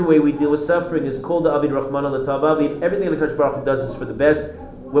major way we deal with suffering is Kol Da'avid Rahman L'Tav Avid. Everything that HaKadosh Baruch Hu does is for the best.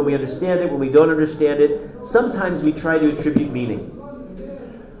 When we understand it, when we don't understand it, sometimes we try to attribute meaning.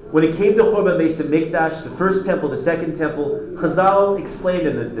 When it came to Churban Beis Hamikdash, the first temple, the second temple, Chazal explained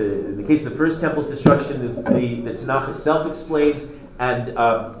in the case of the first temple's destruction, the Tanakh itself explains, and then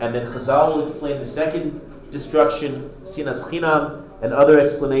Chazal will explain the second destruction, Sinas Chinam, and other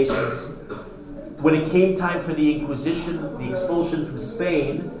explanations. When it came time for the Inquisition, the expulsion from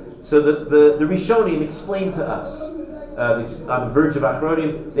Spain, so the Rishonim explained to us, on the verge of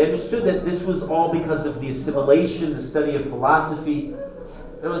Achronim, they understood that this was all because of the assimilation, the study of philosophy.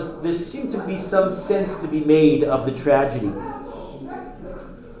 There seemed to be some sense to be made of the tragedy.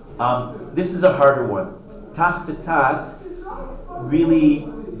 This is a harder one. Tach v'tat, really,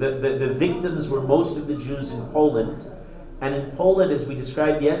 the victims were most of the Jews in Poland. And in Poland, as we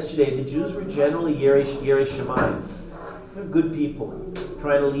described yesterday, the Jews were generally Yerei Shemayim. They're good people,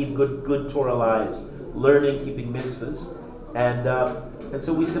 trying to lead good Torah lives, learning, keeping mitzvahs. And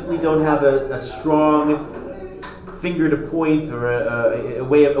so we simply don't have a strong finger to point or a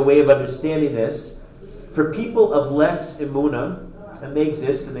way of understanding this. For people of less emunah, and they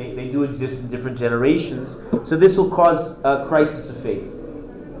exist, and they do exist in different generations, so this will cause a crisis of faith,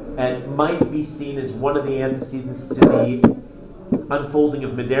 and might be seen as one of the antecedents to the unfolding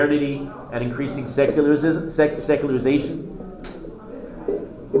of modernity and increasing secularization.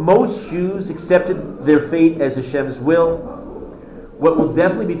 Most Jews accepted their fate as Hashem's will. What will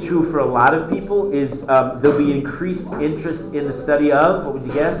definitely be true for a lot of people is there'll be increased interest in the study of, what would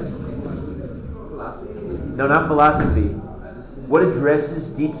you guess? Philosophy. No, not philosophy. What addresses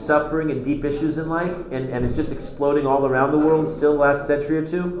deep suffering and deep issues in life and is just exploding all around the world still the last century or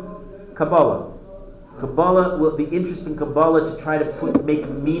two? Kabbalah. The interest in Kabbalah to try to make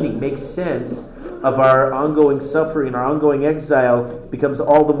meaning, make sense of our ongoing suffering and our ongoing exile becomes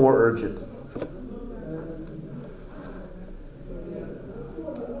all the more urgent.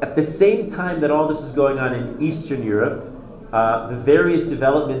 At the same time that all this is going on in Eastern Europe, the various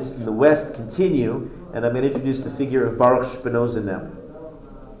developments in the West continue, and I'm going to introduce the figure of Baruch Spinoza now.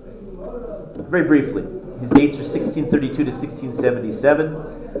 Very briefly, his dates are 1632 to 1677.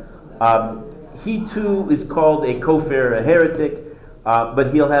 He too is called a kofar, a heretic,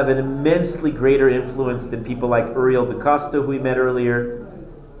 but he'll have an immensely greater influence than people like Uriel da Costa, who we met earlier.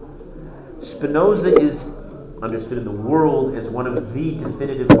 Spinoza is understood in the world as one of the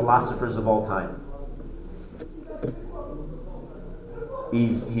definitive philosophers of all time.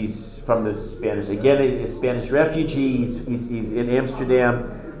 He's from the Spanish, again, a Spanish refugee. He's in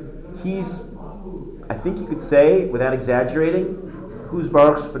Amsterdam. He's, I think you could say, without exaggerating, who's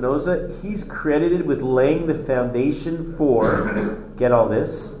Baruch Spinoza? He's credited with laying the foundation for, get all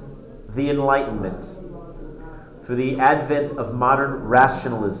this, the Enlightenment, for the advent of modern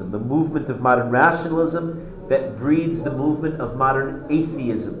rationalism, the movement of modern rationalism that breeds the movement of modern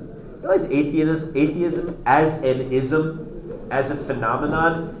atheism. You realize atheism as an ism, as a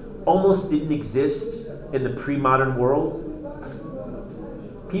phenomenon, almost didn't exist in the pre-modern world.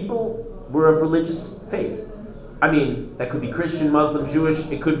 People were of religious faith. I mean, that could be Christian, Muslim, Jewish,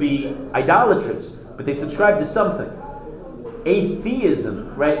 it could be idolatrous, but they subscribed to something.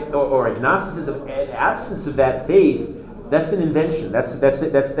 Atheism, right, or agnosticism, an absence of that faith, that's an invention. That's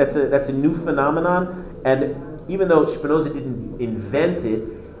a new phenomenon. And even though Spinoza didn't invent it,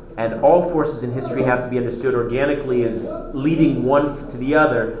 and all forces in history have to be understood organically as leading one to the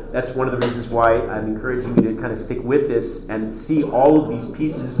other, that's one of the reasons why I'm encouraging you to kind of stick with this and see all of these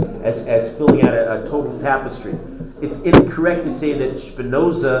pieces as filling out a total tapestry. It's incorrect to say that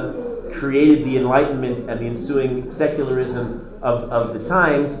Spinoza created the Enlightenment and the ensuing secularism of the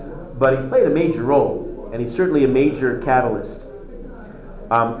times, but he played a major role, and he's certainly a major catalyst.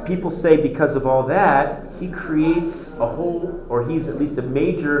 People say because of all that, he creates a whole, or he's at least a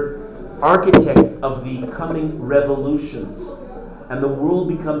major architect of the coming revolutions. And the world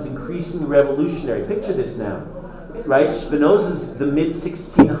becomes increasingly revolutionary. Picture this now, right? Spinoza's the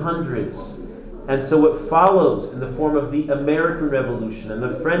mid-1600s. And so what follows in the form of the American Revolution and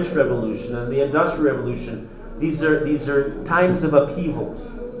the French Revolution and the Industrial Revolution, these are times of upheaval.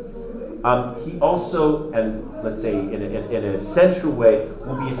 He also, and let's say in a central way,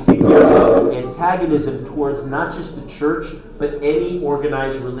 will be a figure of antagonism towards not just the church, but any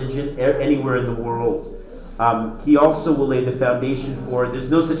organized religion anywhere in the world. He also will lay the foundation for, there's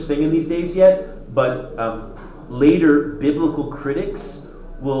no such thing in these days yet, but later biblical critics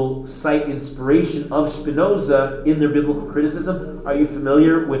will cite inspiration of Spinoza in their biblical criticism. Are you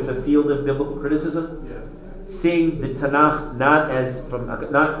familiar with the field of biblical criticism? Yeah. Seeing the Tanakh not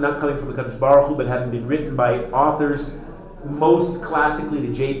coming from the Kadosh Baruch Hu, but having been written by authors, most classically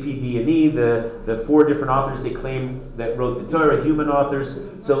the JPD&E, the four different authors they claim that wrote the Torah, human authors.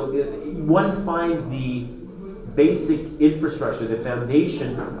 So one finds the basic infrastructure, the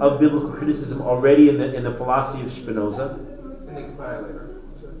foundation of biblical criticism already in the philosophy of Spinoza. And the compiler.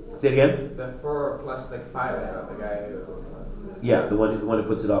 Say it again? The fur plus the compiler, the guy who. Yeah, the one who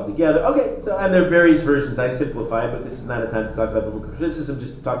puts it all together. Okay, so and there are various versions. I simplify it, but this is not a time to talk about biblical criticism,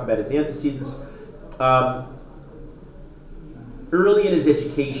 just to talk about its antecedents. Early in his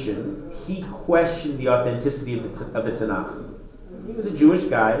education, he questioned the authenticity of the Tanakh. He was a Jewish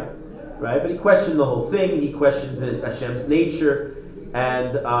guy, right? But he questioned the whole thing. He questioned Hashem's nature.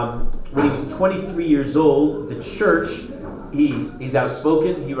 And when he was 23 years old, the church, he's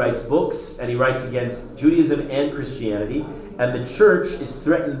outspoken, he writes books, and he writes against Judaism and Christianity. And the church is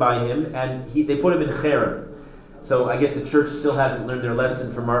threatened by him, and they put him in cherem. So I guess the church still hasn't learned their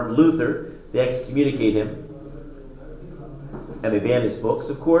lesson from Martin Luther. They excommunicate him. And they ban his books,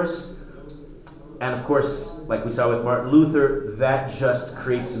 of course. And of course, like we saw with Martin Luther, that just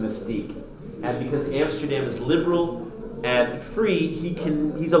creates a mystique. And because Amsterdam is liberal and free,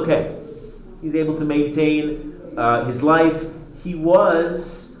 he's okay. He's able to maintain his life.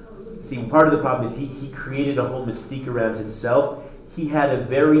 Part of the problem is he created a whole mystique around himself. He had a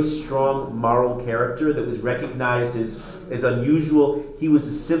very strong moral character that was recognized as unusual. He was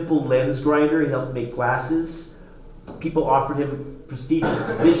a simple lens grinder. He helped make glasses. People offered him prestigious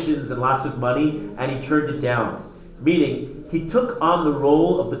positions and lots of money, and he turned it down. Meaning, he took on the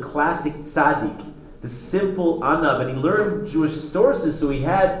role of the classic tzaddik, the simple anav, and he learned Jewish sources, so he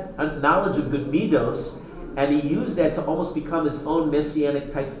had a knowledge of good midos, and he used that to almost become his own messianic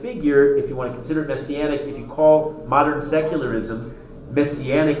type figure, if you want to consider it messianic, if you call modern secularism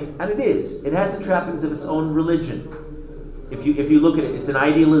messianic, and it is. It has the trappings of its own religion. If you look at it, it's an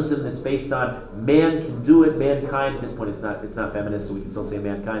idealism that's based on man can do it, mankind, at this point it's not feminist, so we can still say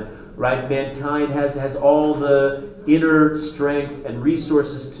mankind, right? Mankind has all the inner strength and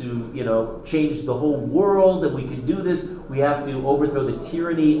resources to, change the whole world, and we can do this. We have to overthrow the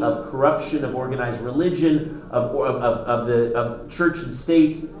tyranny of corruption, of organized religion, of church and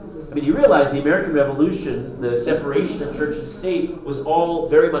state. I mean, you realize the American Revolution, the separation of church and state, was all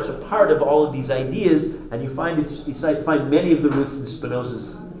very much a part of all of these ideas, and you find many of the roots in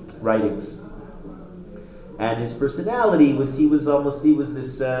Spinoza's writings. And his personality was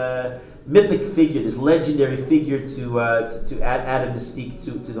this mythic figure, this legendary figure to add a mystique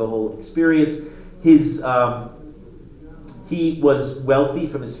to the whole experience. He was wealthy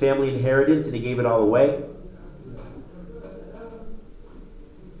from his family inheritance, and he gave it all away.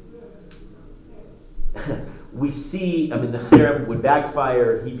 We see, the cherem would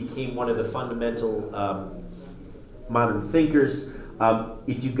backfire. He became one of the fundamental modern thinkers.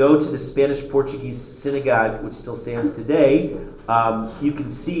 If you go to the Spanish-Portuguese synagogue, which still stands today, you can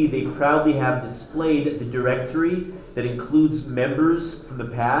see they proudly have displayed the directory that includes members from the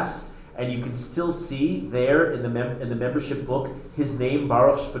past, and you can still see there in the membership book his name,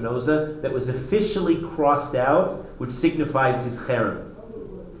 Baruch Spinoza, that was officially crossed out, which signifies his cherem.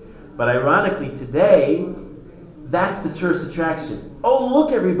 But ironically, today, that's the tourist attraction. Oh,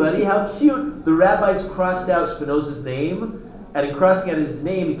 look, everybody, how cute! The rabbis crossed out Spinoza's name, and in crossing out his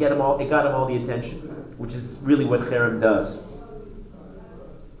name, it got him all the attention, which is really what cherem does.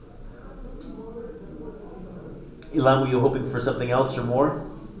 Ilan, were you hoping for something else or more?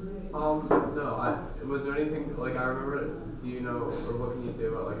 No. Was there anything I remember? Do you know, or what can you say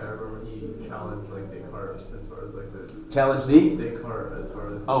about I remember he challenged Descartes as far as the Challenge the Descartes as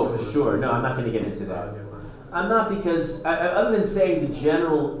far as for sure. No, I'm not going to get into that. I'm not, because other than saying the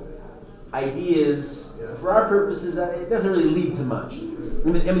general ideas, for our purposes, it doesn't really lead to much.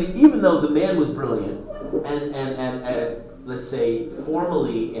 I mean, even though the man was brilliant and let's say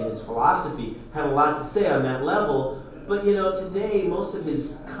formally in his philosophy had a lot to say on that level, but today most of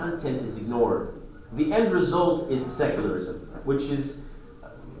his content is ignored. The end result is secularism, which is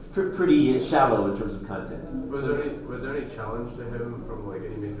pretty shallow in terms of content. Was there any challenge to him from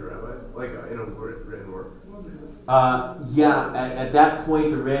any major rabbis, in a written work? At that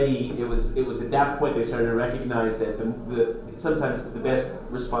point already, it was at that point they started to recognize that sometimes the best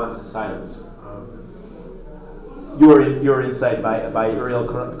response is silence. Your insight by Uriel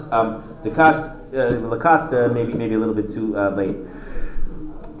Lacosta, maybe a little bit too late.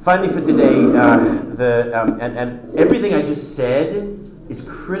 Finally, for today, and everything I just said is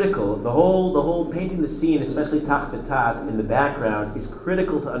critical. The whole painting the scene, especially Tach V'Tat in the background, is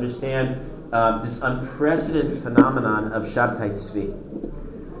critical to understand this unprecedented phenomenon of Shabtai Tzvi,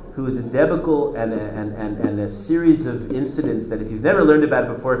 who is a debacle and a series of incidents that, if you've never learned about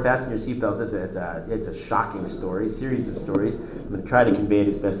it before, fasten your seatbelts. It's a shocking story, series of stories. I'm going to try to convey it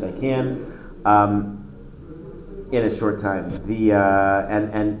as best I can. in a short time.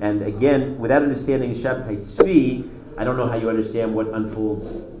 And again, without understanding Shabtai Tzvi, I don't know how you understand what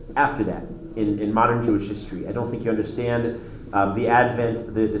unfolds after that in modern Jewish history. I don't think you understand the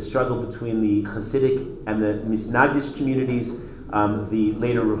advent, the struggle between the Hasidic and the Misnagdish communities, the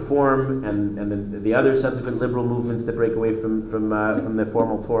later Reform and then the other subsequent liberal movements that break away from the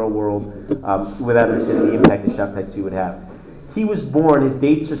formal Torah world, without understanding the impact that Shabtai Tzvi would have. He was born, his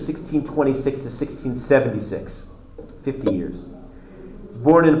dates are 1626 to 1676, 50 years. He's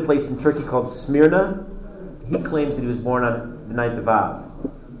born in a place in Turkey called Smyrna. He claims that he was born on the 9th of Av.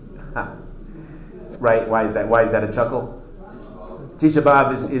 Ha. Right, why is that a chuckle? Tisha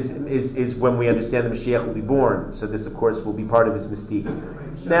B'Av is when we understand the Mashiach will be born. So this, of course, will be part of his mystique.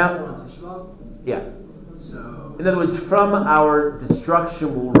 Now, yeah. In other words, from our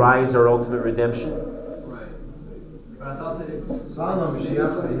destruction will rise our ultimate redemption. Right. But I thought that it's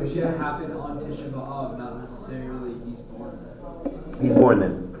Mashiach happened on Tisha B'Av, not necessarily he's born then. He's born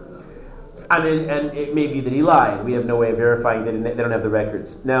then. I mean, and it may be that he lied. We have no way of verifying that. They don't have the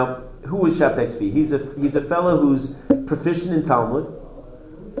records. Now, who was Shabtai Tzvi? He's a fellow who's proficient in Talmud,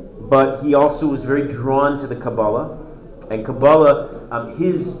 but he also was very drawn to the Kabbalah. And Kabbalah,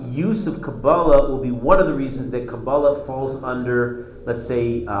 his use of Kabbalah will be one of the reasons that Kabbalah falls under, let's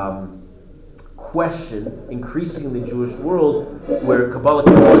say, question increasingly in the Jewish world, where Kabbalah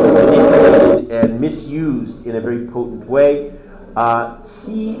can be manipulated and misused in a very potent way.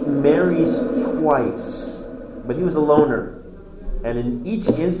 He marries twice, but he was a loner. And in each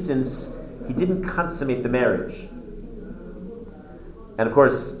instance, he didn't consummate the marriage. And of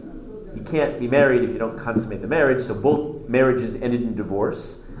course, you can't be married if you don't consummate the marriage, so both marriages ended in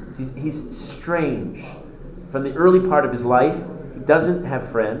divorce. He's strange. From the early part of his life, he doesn't have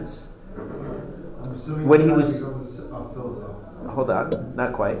friends. When he was... Hold on,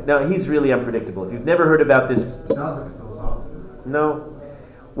 not quite. No, he's really unpredictable. If you've never heard about this... Sounds like a philosopher. No.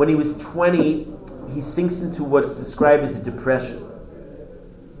 When he was 20, he sinks into what's described as a depression,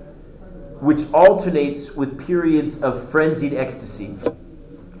 which alternates with periods of frenzied ecstasy.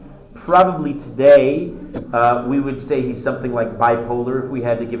 Probably today, we would say he's something like bipolar if we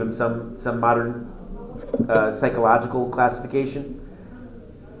had to give him some modern psychological classification.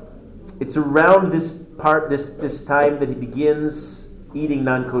 It's around this time that he begins eating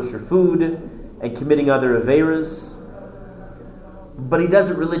non-kosher food and committing other averas, but he does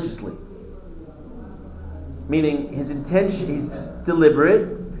it religiously. Meaning his intention, he's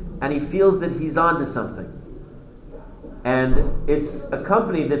deliberate, and he feels that he's onto something. And it's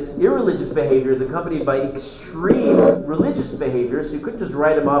accompanied, this irreligious behavior is accompanied by extreme religious behavior, so you couldn't just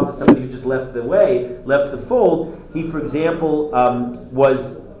write him off as somebody who just left the fold. He, for example,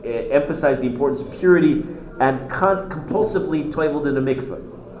 emphasized the importance of purity and compulsively toiveled in a mikveh.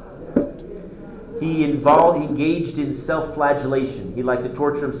 He engaged in self-flagellation. He liked to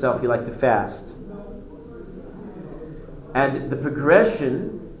torture himself. He liked to fast. And the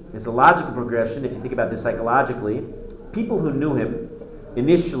progression is a logical progression, if you think about this psychologically. People who knew him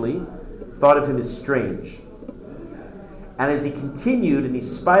initially thought of him as strange. And as he continued and he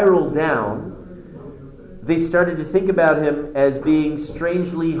spiraled down, they started to think about him as being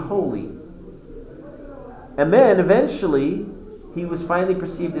strangely holy. And then eventually, he was finally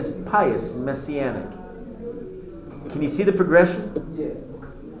perceived as pious and messianic. Can you see the progression? Yeah.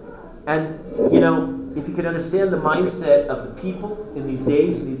 And, if you could understand the mindset of the people in these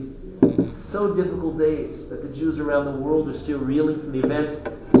days, in these so difficult days that the Jews around the world are still reeling from the events.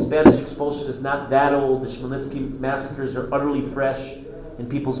 The Spanish expulsion is not that old. The Chmielnicki massacres are utterly fresh in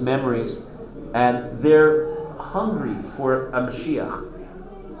people's memories. And they're hungry for a Mashiach.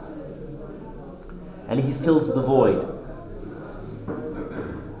 And he fills the void.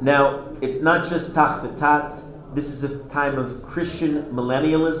 Now, it's not just Tach V'Tat. This is a time of Christian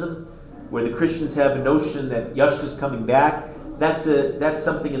millennialism, where the Christians have a notion that Yeshua's coming back. That's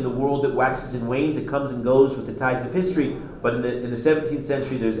something in the world that waxes and wanes. It comes and goes with the tides of history. But in the 17th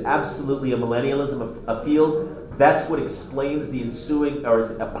century, there's absolutely a millennialism afield. That's what explains the ensuing, or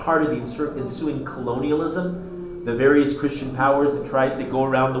is a part of the ensuing colonialism. The various Christian powers that go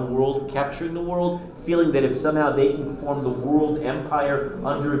around the world, capturing the world, feeling that if somehow they can form the world empire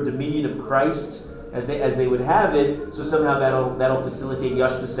under a dominion of Christ, as they would have it, so somehow that'll facilitate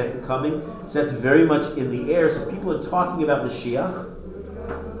Yeshua's second coming. So that's very much in the air. So people are talking about Mashiach.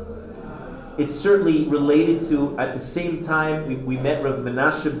 It's certainly related to, at the same time, we met Rav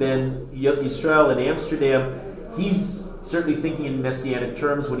Menashe ben Yisrael in Amsterdam. He's certainly thinking in messianic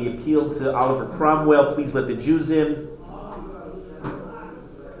terms when he appealed to Oliver Cromwell, please let the Jews in.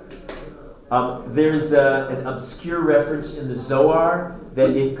 There's an obscure reference in the Zohar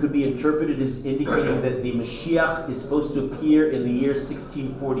that it could be interpreted as indicating that the Mashiach is supposed to appear in the year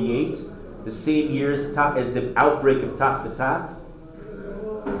 1648, the same year as the outbreak of Tach B'Tat.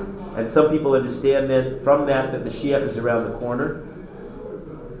 And some people understand then from that Mashiach is around the corner.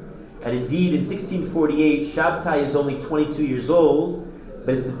 And indeed, in 1648, Shabtai is only 22 years old,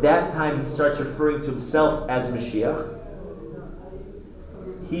 but it's at that time he starts referring to himself as Mashiach.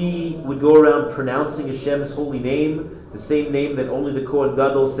 He would go around pronouncing Hashem's holy name, the same name that only the Kohen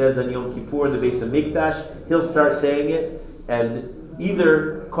Gadol says on Yom Kippur in the Beis HaMikdash. He'll start saying it, and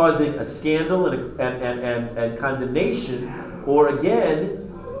either causing a scandal and condemnation, or again,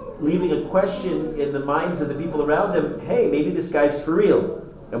 leaving a question in the minds of the people around him, hey, maybe this guy's for real,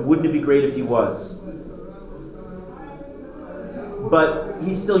 and wouldn't it be great if he was? But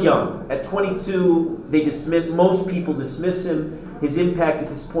he's still young. At 22, most people dismiss him. His impact at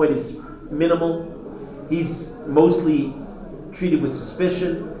this point is minimal. He's mostly treated with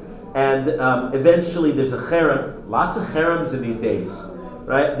suspicion, and eventually there's a cherem. Lots of cherems in these days,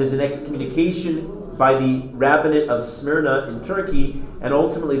 right? There's an excommunication by the rabbinate of Smyrna in Turkey, and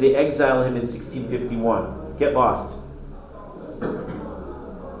ultimately they exile him in 1651. Get lost.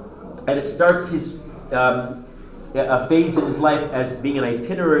 And it starts his a phase in his life as being an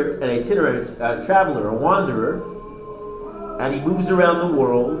itinerant traveler, a wanderer. And he moves around the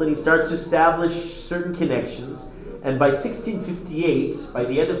world, and he starts to establish certain connections. And by 1658, by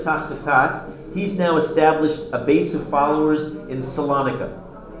the end of Tach B'Tat, he's now established a base of followers in Salonika,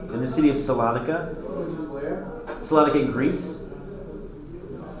 in the city of Salonika. Which is where? Salonika in Greece.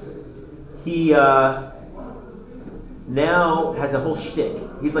 He now has a whole shtick.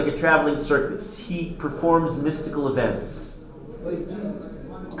 He's like a traveling circus. He performs mystical events. Like Jesus.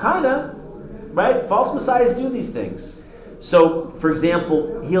 Kinda, right? False messiahs do these things. So, for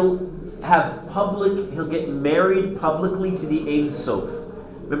example, he'll get married publicly to the Ein Sof.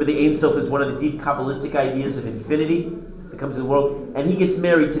 Remember, the Ein Sof is one of the deep Kabbalistic ideas of infinity that comes in the world, and he gets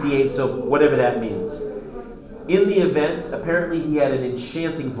married to the Ein Sof, whatever that means. In the event, apparently he had an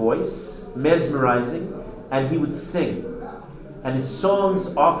enchanting voice, mesmerizing, and he would sing. And his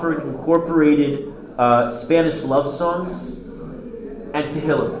songs often incorporated Spanish love songs and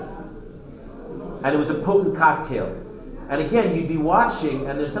Tehillim. And it was a potent cocktail. And again, you'd be watching,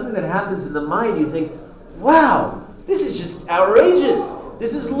 and there's something that happens in the mind. You think, wow, this is just outrageous.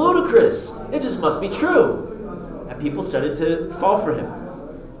 This is ludicrous. It just must be true. And people started to fall for him.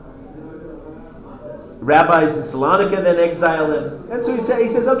 Rabbis in Salonika then exile him. And so he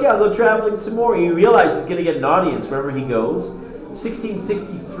says, okay, I'll go traveling some more. He realizes he's going to get an audience wherever he goes.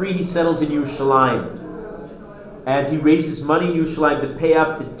 1663, he settles in Yerushalayim. And he raises money in Yerushalayim to pay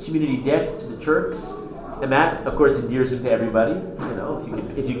off the community debts to the Turks. And that, of course, endears him to everybody. You know,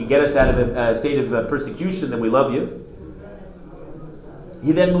 if you can get us out of a state of persecution, then we love you.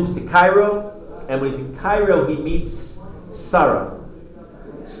 He then moves to Cairo, and when he's in Cairo, he meets Sarah.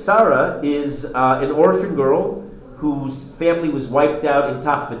 Sarah is an orphan girl whose family was wiped out in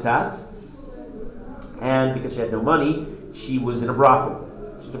Tach B'Tat, and because she had no money, she was in a brothel.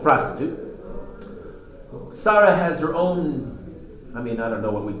 She's a prostitute. Sarah has her own, I don't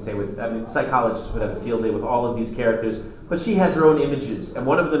know what we'd say psychologists would have a field day with all of these characters, but she has her own images, and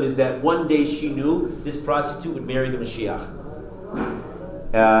one of them is that one day she knew this prostitute would marry the Mashiach.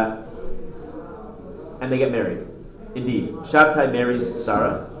 And they get married. Indeed. Shabtai marries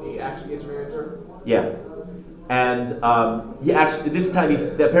Sarah. He actually gets married to her? Yeah. And this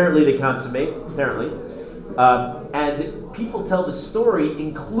time, apparently they consummate, apparently. And people tell the story,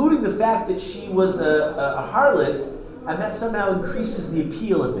 including the fact that she was a harlot, and that somehow increases the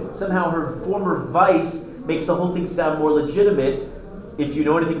appeal of it. Somehow her former vice makes the whole thing sound more legitimate. If you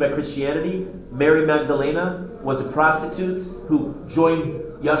know anything about Christianity, Mary Magdalena was a prostitute who joined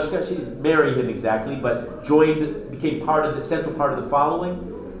Yashka. She didn't marry him exactly, but became central part of the following.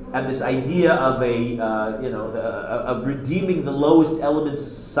 And this idea of of redeeming the lowest elements of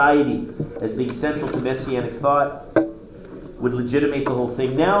society as being central to Messianic thought would legitimate the whole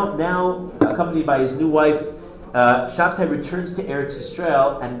thing. Now accompanied by his new wife, Shabtai returns to Eretz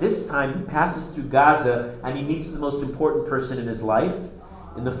Yisrael, and this time he passes through Gaza and he meets the most important person in his life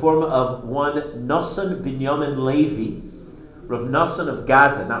in the form of one Nosson Binyamin Levi, Rav Nosson of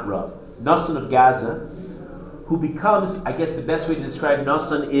Gaza, not Rav, Nosson of Gaza, who becomes, I guess the best way to describe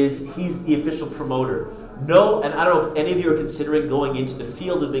Nosson is he's the official promoter. No, and I don't know if any of you are considering going into the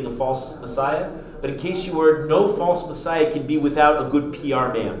field of being a false messiah, but in case you were, no false messiah can be without a good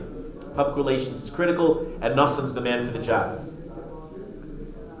PR man. Public relations is critical, and Nosson's the man for the job.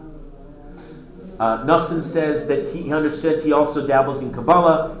 Nassim says that he understands he also dabbles in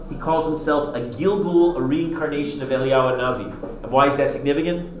Kabbalah. He calls himself a Gilgul, a reincarnation of Eliyahu Navi. And why is that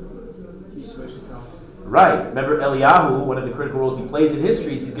significant? He switched to Kabbalah. Right. Remember Eliyahu, one of the critical roles he plays in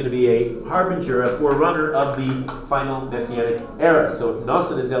history is he's going to be a harbinger, a forerunner of the final Messianic era. So if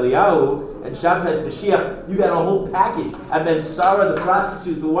Nassim is Eliyahu and Shabtai is Mashiach, you got a whole package. And then Sarah, the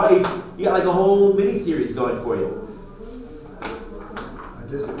prostitute, the wife, you got like a whole mini-series going for you. At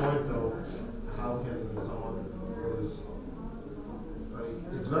this point, though, how can someone who's,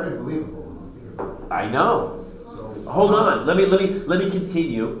 it's very believable. I know. So Hold on. Let me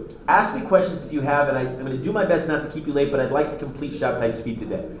continue. Ask me questions if you have, and I'm going to do my best not to keep you late, but I'd like to complete Shabtai Tzvi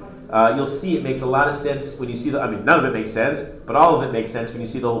today. You'll see it makes a lot of sense when you see none of it makes sense, but all of it makes sense when you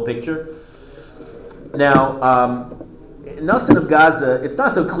see the whole picture. Now, Nassim of Gaza, it's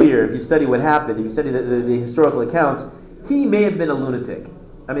not so clear if you study what happened, if you study the historical accounts. He may have been a lunatic.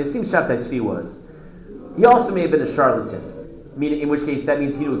 I mean, it seems Shabtai Tzvi was. He also may have been a charlatan, meaning in which case that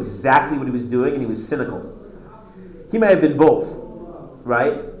means he knew exactly what he was doing and he was cynical. He may have been both,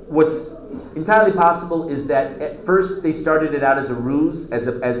 right? What's entirely possible is that at first they started it out as a ruse, as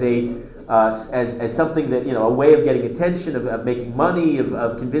something that, a way of getting attention, of making money,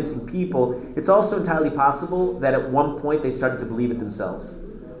 of convincing people. It's also entirely possible that at one point they started to believe it themselves,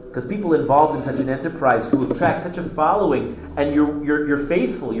 because people involved in such an enterprise who attract such a following, and you're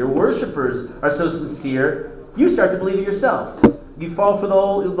faithful, your worshipers are so sincere, you start to believe it yourself. You fall for the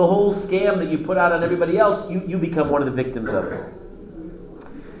whole scam that you put out on everybody else. You become one of the victims of it.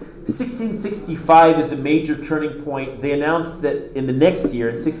 1665 is a major turning point. They announced that in the next year,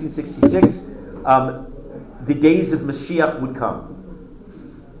 in 1666, the days of Mashiach would come.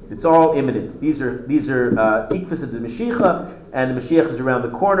 It's all imminent. These are Ikvus of the Mashiach, and the Mashiach is around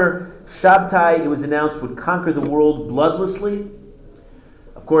the corner. Shabtai, it was announced, would conquer the world bloodlessly.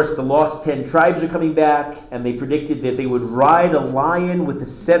 Of course, the lost 10 tribes are coming back, and they predicted that they would ride a lion with a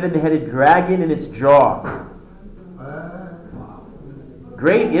 7-headed dragon in its jaw.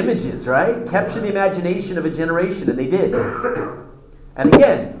 Great images, right? Capture the imagination of a generation, and they did. And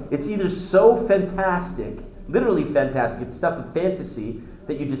again, it's either so fantastic, literally fantastic, it's stuff of fantasy,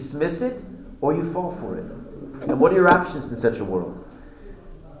 that you dismiss it, or you fall for it. And what are your options in such a world?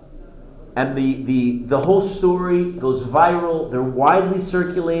 And the whole story goes viral, they're widely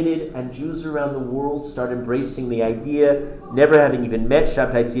circulated, and Jews around the world start embracing the idea, never having even met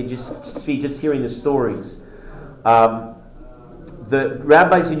Shabtai Tzvi, just hearing the stories. The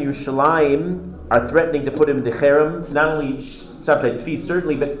rabbis in Yerushalayim are threatening to put him into cherem, not only Shabtai Tzvi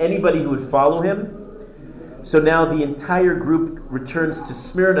certainly, but anybody who would follow him. So now the entire group returns to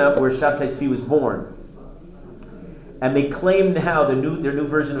Smyrna, where Shabtai Tzvi was born. And they claim now their new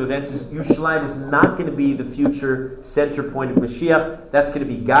version of events is Yerushalayim is not going to be the future center point of Mashiach. That's going to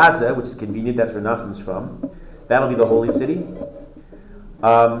be Gaza, which is convenient. That's where Nassim's from. That'll be the holy city.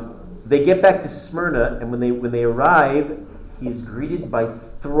 They get back to Smyrna, and when they arrive, he is greeted by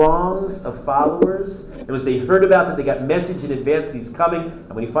throngs of followers. It was they heard about that, they got message in advance that he's coming,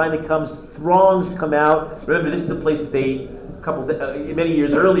 and when he finally comes, throngs come out. Remember, this is the place that many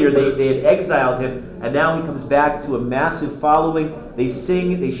years earlier they had exiled him, and now he comes back to a massive following. They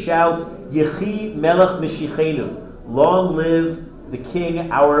sing, they shout, Yechi Melech Mashiachenu, long live the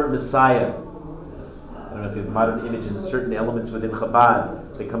King, our Messiah. I don't know if you have modern images of certain elements within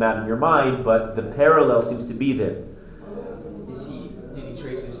Chabad that come out in your mind, but the parallel seems to be there. Did he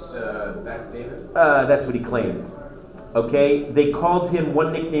trace his back to David? That's what he claimed. Okay, they called him,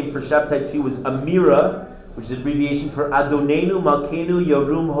 one nickname for Shabtai Tzvi was Amira, which is an abbreviation for Adonenu Malkeinu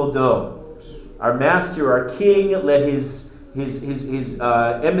Yorum Hodo. Our master, our king, let his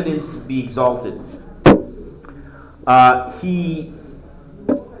eminence be exalted. He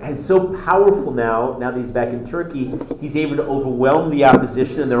is so powerful now that he's back in Turkey, he's able to overwhelm the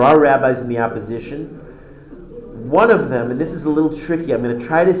opposition, and there are rabbis in the opposition. One of them, and this is a little tricky, I'm going to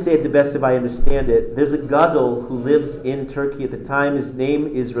try to say it the best if I understand it. There's a gadol who lives in Turkey at the time. His name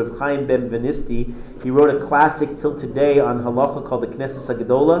is Rav Chaim Ben Venisti. He wrote a classic till today on halacha called the Knesset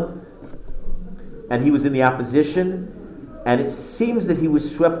Hagadola, and he was in the opposition, and it seems that he was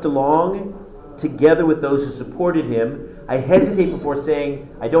swept along together with those who supported him. I hesitate before saying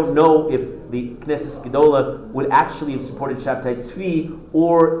I don't know if the Knesset Gedola would actually have supported Shabtai Tzvi,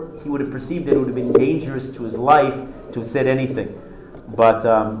 or he would have perceived that it would have been dangerous to his life to have said anything. But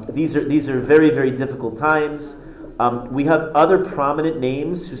these are very, very difficult times. We have other prominent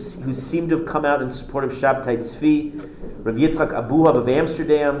names who seem to have come out in support of Shabtai Tzvi. Rav Yitzchak Abuhav of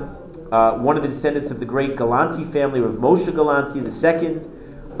Amsterdam, one of the descendants of the great Galanti family, Rav Moshe Galanti II.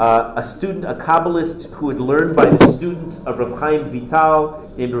 a student, a Kabbalist who had learned by the students of Rav Chaim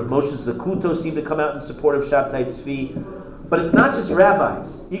Vital named Rav Moshe Zakuto seemed to come out in support of Shabtai Tzvi. But it's not just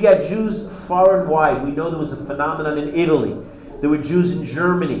rabbis. You got Jews far and wide. We know there was a phenomenon in Italy. There were Jews in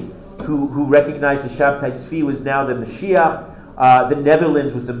Germany who recognized the Shabtai Tzvi was now the Mashiach. The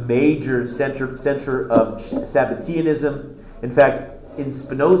Netherlands was a major center of Sabbateanism. In fact, in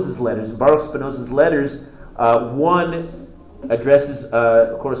Spinoza's letters, in Baruch Spinoza's letters, one addresses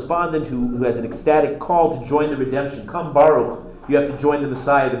a correspondent who has an ecstatic call to join the redemption. Come, Baruch, you have to join the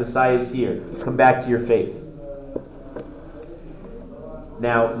Messiah is here. Come back to your faith.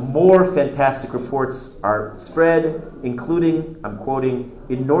 Now, more fantastic reports are spread, including, I'm quoting,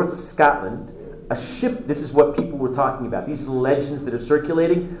 in North Scotland, a ship, this is what people were talking about, these are the legends that are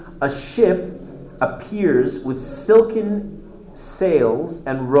circulating, a ship appears with silken sails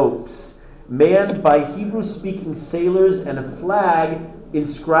and ropes, manned by Hebrew-speaking sailors and a flag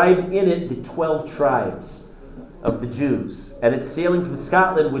inscribed in it the 12 tribes of the Jews. And it's sailing from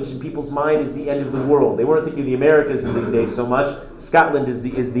Scotland, which in people's mind is the end of the world. They weren't thinking of the Americas in these days so much. Scotland is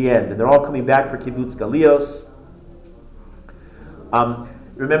the end. And they're all coming back for Kibbutz Galios.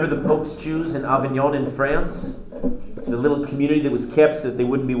 Remember the Pope's Jews in Avignon in France? The little community that was kept so that they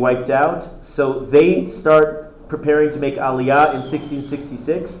wouldn't be wiped out. So they start preparing to make Aliyah in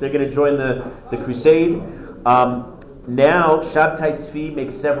 1666. They're going to join the crusade. Now, Shabtai Tzvi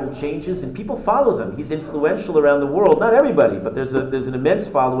makes several changes, and people follow them. He's influential around the world. Not everybody, but there's an immense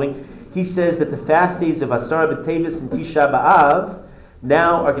following. He says that the fast days of Asar B'Tevis and Tisha B'Av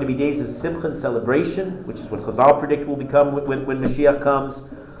now are going to be days of Simcha and celebration, which is what Chazal predict will become when Mashiach comes.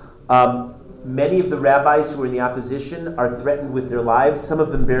 Many of the rabbis who are in the opposition are threatened with their lives. Some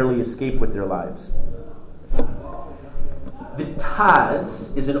of them barely escape with their lives. The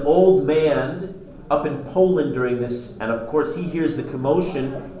Taz is an old man up in Poland during this, and of course he hears the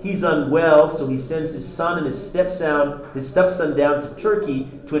commotion. He's unwell, so he sends his son and his stepson down to Turkey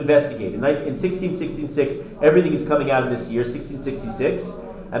to investigate. In 1666, everything is coming out of this year, 1666,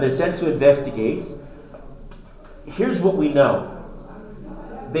 and they're sent to investigate. Here's what we know.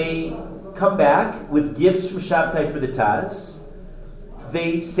 They come back with gifts from Shabtai for the Taz.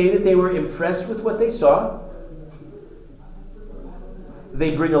 They say that they were impressed with what they saw.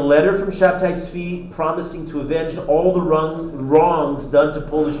 They bring a letter from Shabtai Tzvi promising to avenge all the wrongs done to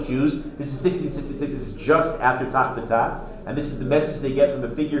Polish Jews. This is 1666. This is just after Tach B'Tat. And this is the message they get from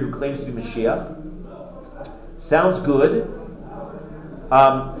a figure who claims to be Mashiach. Sounds good.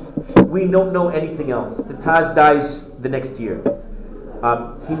 We don't know anything else. The Taz dies the next year.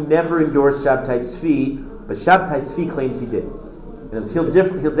 He never endorsed Shabtai Tzvi, but Shabtai Tzvi claims he did. And he'll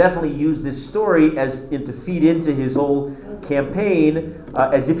definitely use this story to feed into his whole campaign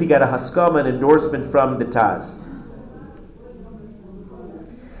as if he got a haskama, an endorsement from the Taz.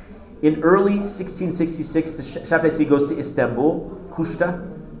 In early 1666, the Shabtai Tzvi goes to Istanbul, Kushta,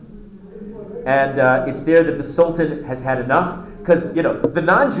 and it's there that the Sultan has had enough, because the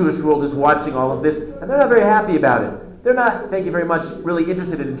non-Jewish world is watching all of this, and they're not very happy about it. They're not, thank you very much, really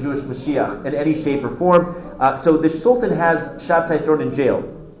interested in Jewish Mashiach in any shape or form. So the Sultan has Shabtai thrown in jail.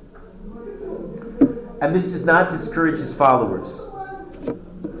 And this does not discourage his followers.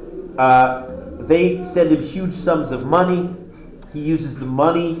 They send him huge sums of money. He uses the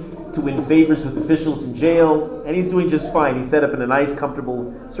money to win favors with officials in jail. And he's doing just fine. He's set up in a nice,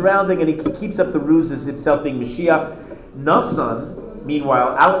 comfortable surrounding, and he keeps up the ruse as himself being Mashiach. Nassan,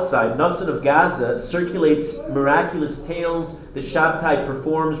 meanwhile, outside, Nassan of Gaza circulates miraculous tales that Shabtai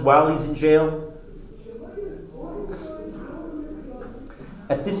performs while he's in jail.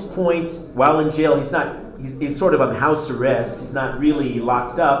 At this point, while in jail, he's sort of on house arrest. He's not really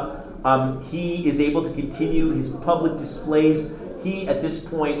locked up. He is able to continue his public displays. He, at this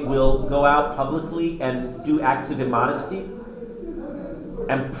point, will go out publicly and do acts of immodesty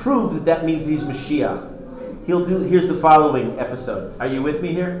and prove that means that he's Mashiach. Here's the following episode. Are you with me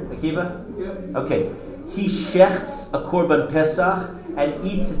here, Akiva? Yeah. Okay. He shechts a korban pesach and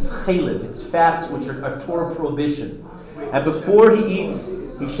eats its chaylev, its fats, which are a Torah prohibition. And before he eats,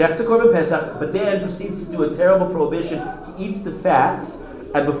 he shechts a korban pesach, but then proceeds to do a terrible prohibition. He eats the fats,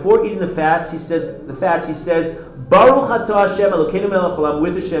 and before eating the fats, he says, Baruch atah Hashem Elokeinu melech haolam,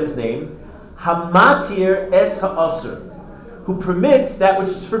 with Hashem's name, Hamatir es ha'asr, who permits that which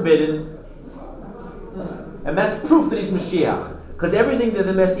is forbidden. And that's proof that he's Mashiach, because everything that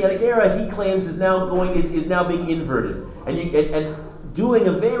the Messianic era he claims is now being inverted, and doing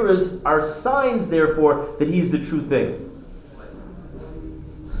averas are signs, therefore, that he's the true thing.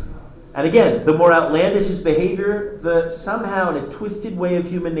 And again, the more outlandish his behavior, somehow in a twisted way of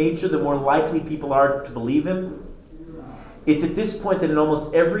human nature, the more likely people are to believe him. It's at this point that in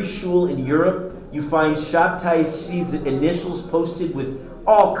almost every shul in Europe, you find Shabtai Tzvi's initials posted with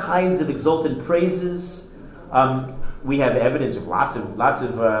all kinds of exultant praises. We have evidence of lots of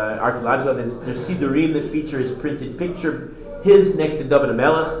archaeological evidence. There's Sidurim that feature his printed picture, his next to David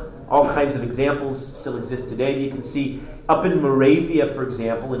HaMelech. All kinds of examples still exist today. You can see up in Moravia, for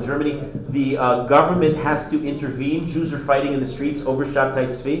example, in Germany, the government has to intervene. Jews are fighting in the streets over Shabtai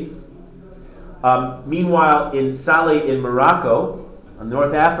Tzvi. Meanwhile, in Saleh in Morocco, in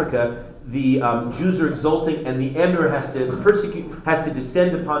North Africa, the Jews are exulting, and the emir has to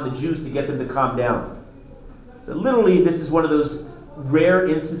descend upon the Jews to get them to calm down. So literally, this is one of those rare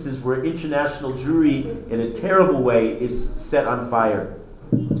instances where international Jewry, in a terrible way, is set on fire.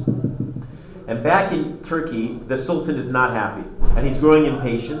 And back in Turkey, the Sultan is not happy, and he's growing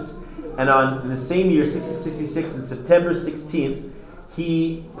impatient. And in the same year, 1666, on September 16th,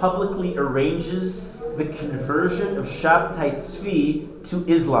 he publicly arranges the conversion of Shabtai Tzvi to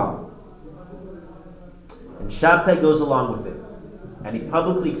Islam. And Shabtai goes along with it. And he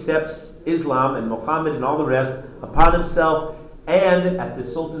publicly accepts Islam and Muhammad and all the rest upon himself, and at the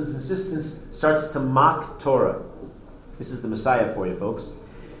Sultan's insistence, starts to mock Torah. This is the Messiah for you, folks.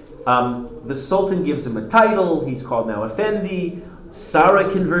 The Sultan gives him a title. He's called now Effendi. Sarah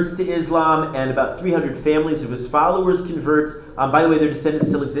converts to Islam, and about 300 families of his followers convert. By the way, their descendants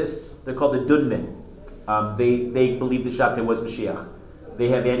still exist. They're called the Dunmen. They believe that Shabtai was Mashiach. They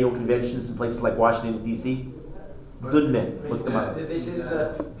have annual conventions in places like Washington, D.C. Dunmen. Look them up. This is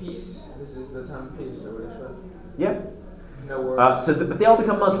the peace. This is the time of peace. So what? Yeah. No words. But they all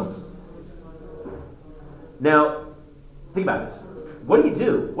become Muslims. Now, think about this. What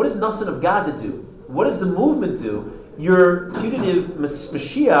do? What does Nassan of Gaza do? What does the movement do? Your putative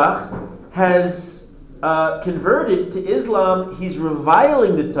Mashiach has converted to Islam. He's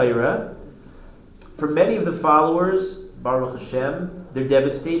reviling the Torah. For many of the followers, Baruch Hashem, they're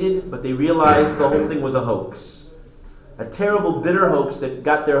devastated, but they realize the whole thing was a hoax. A terrible, bitter hoax that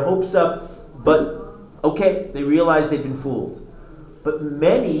got their hopes up, but okay, they realized they'd been fooled. But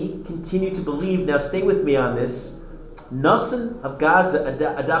many continue to believe, now stay with me on this, Nassan of Gaza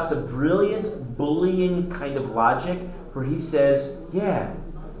adopts a brilliant bullying kind of logic where he says, yeah,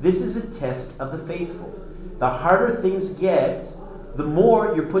 this is a test of the faithful. The harder things get, the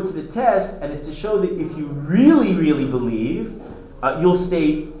more you're put to the test, and it's to show that if you really, really believe, you'll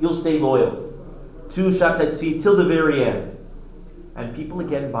stay loyal to Shabtai Tzvi till the very end. And people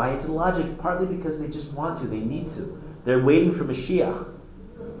again buy into the logic, partly because they just want to, they need to. They're waiting for Mashiach.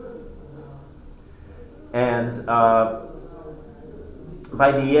 And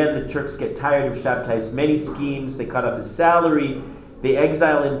by the end, the Turks get tired of Shabtai's many schemes. They cut off his salary. They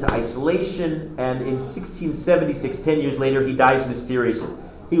exile him to isolation. And in 1676, 10 years later, he dies mysteriously.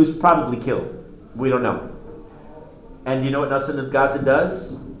 He was probably killed. We don't know. And you know what Nassan of Gaza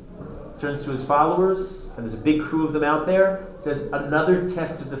does? Turns to his followers, and there's a big crew of them out there, says, another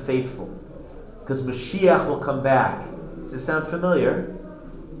test of the faithful. Because Mashiach will come back. Does this sound familiar?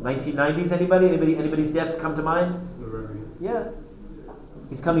 1990s, anybody's death come to mind? Yeah.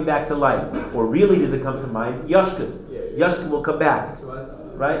 He's coming back to life. Or really, does it come to mind? Yashkin. Yashkin will come back.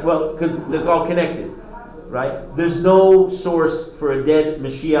 Right? Well, because it's all connected. Right? There's no source for a dead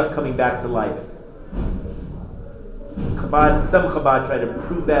Mashiach coming back to life. Some Chabad try to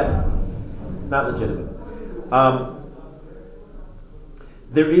prove that. It's not legitimate.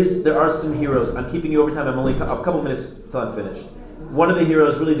 There are some heroes. I'm keeping you over time. I'm only a couple minutes till I'm finished. One of the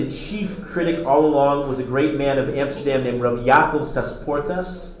heroes, really the chief critic all along, was a great man of Amsterdam named Rav Yaakov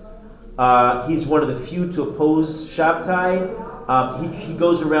Sasportas. He's one of the few to oppose Shabtai. He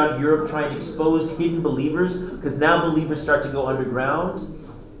goes around Europe trying to expose hidden believers, because now believers start to go underground.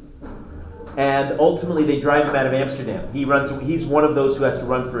 And ultimately they drive him out of Amsterdam. He's one of those who has to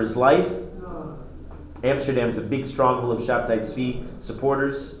run for his life. Amsterdam is a big stronghold of Shabtai Tzvi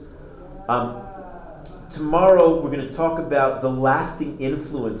supporters. Tomorrow we're going to talk about the lasting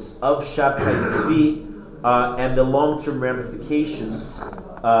influence of Shabtai Tzvi and the long-term ramifications.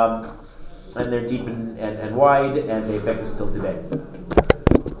 And they're deep and wide, and they affect us till today.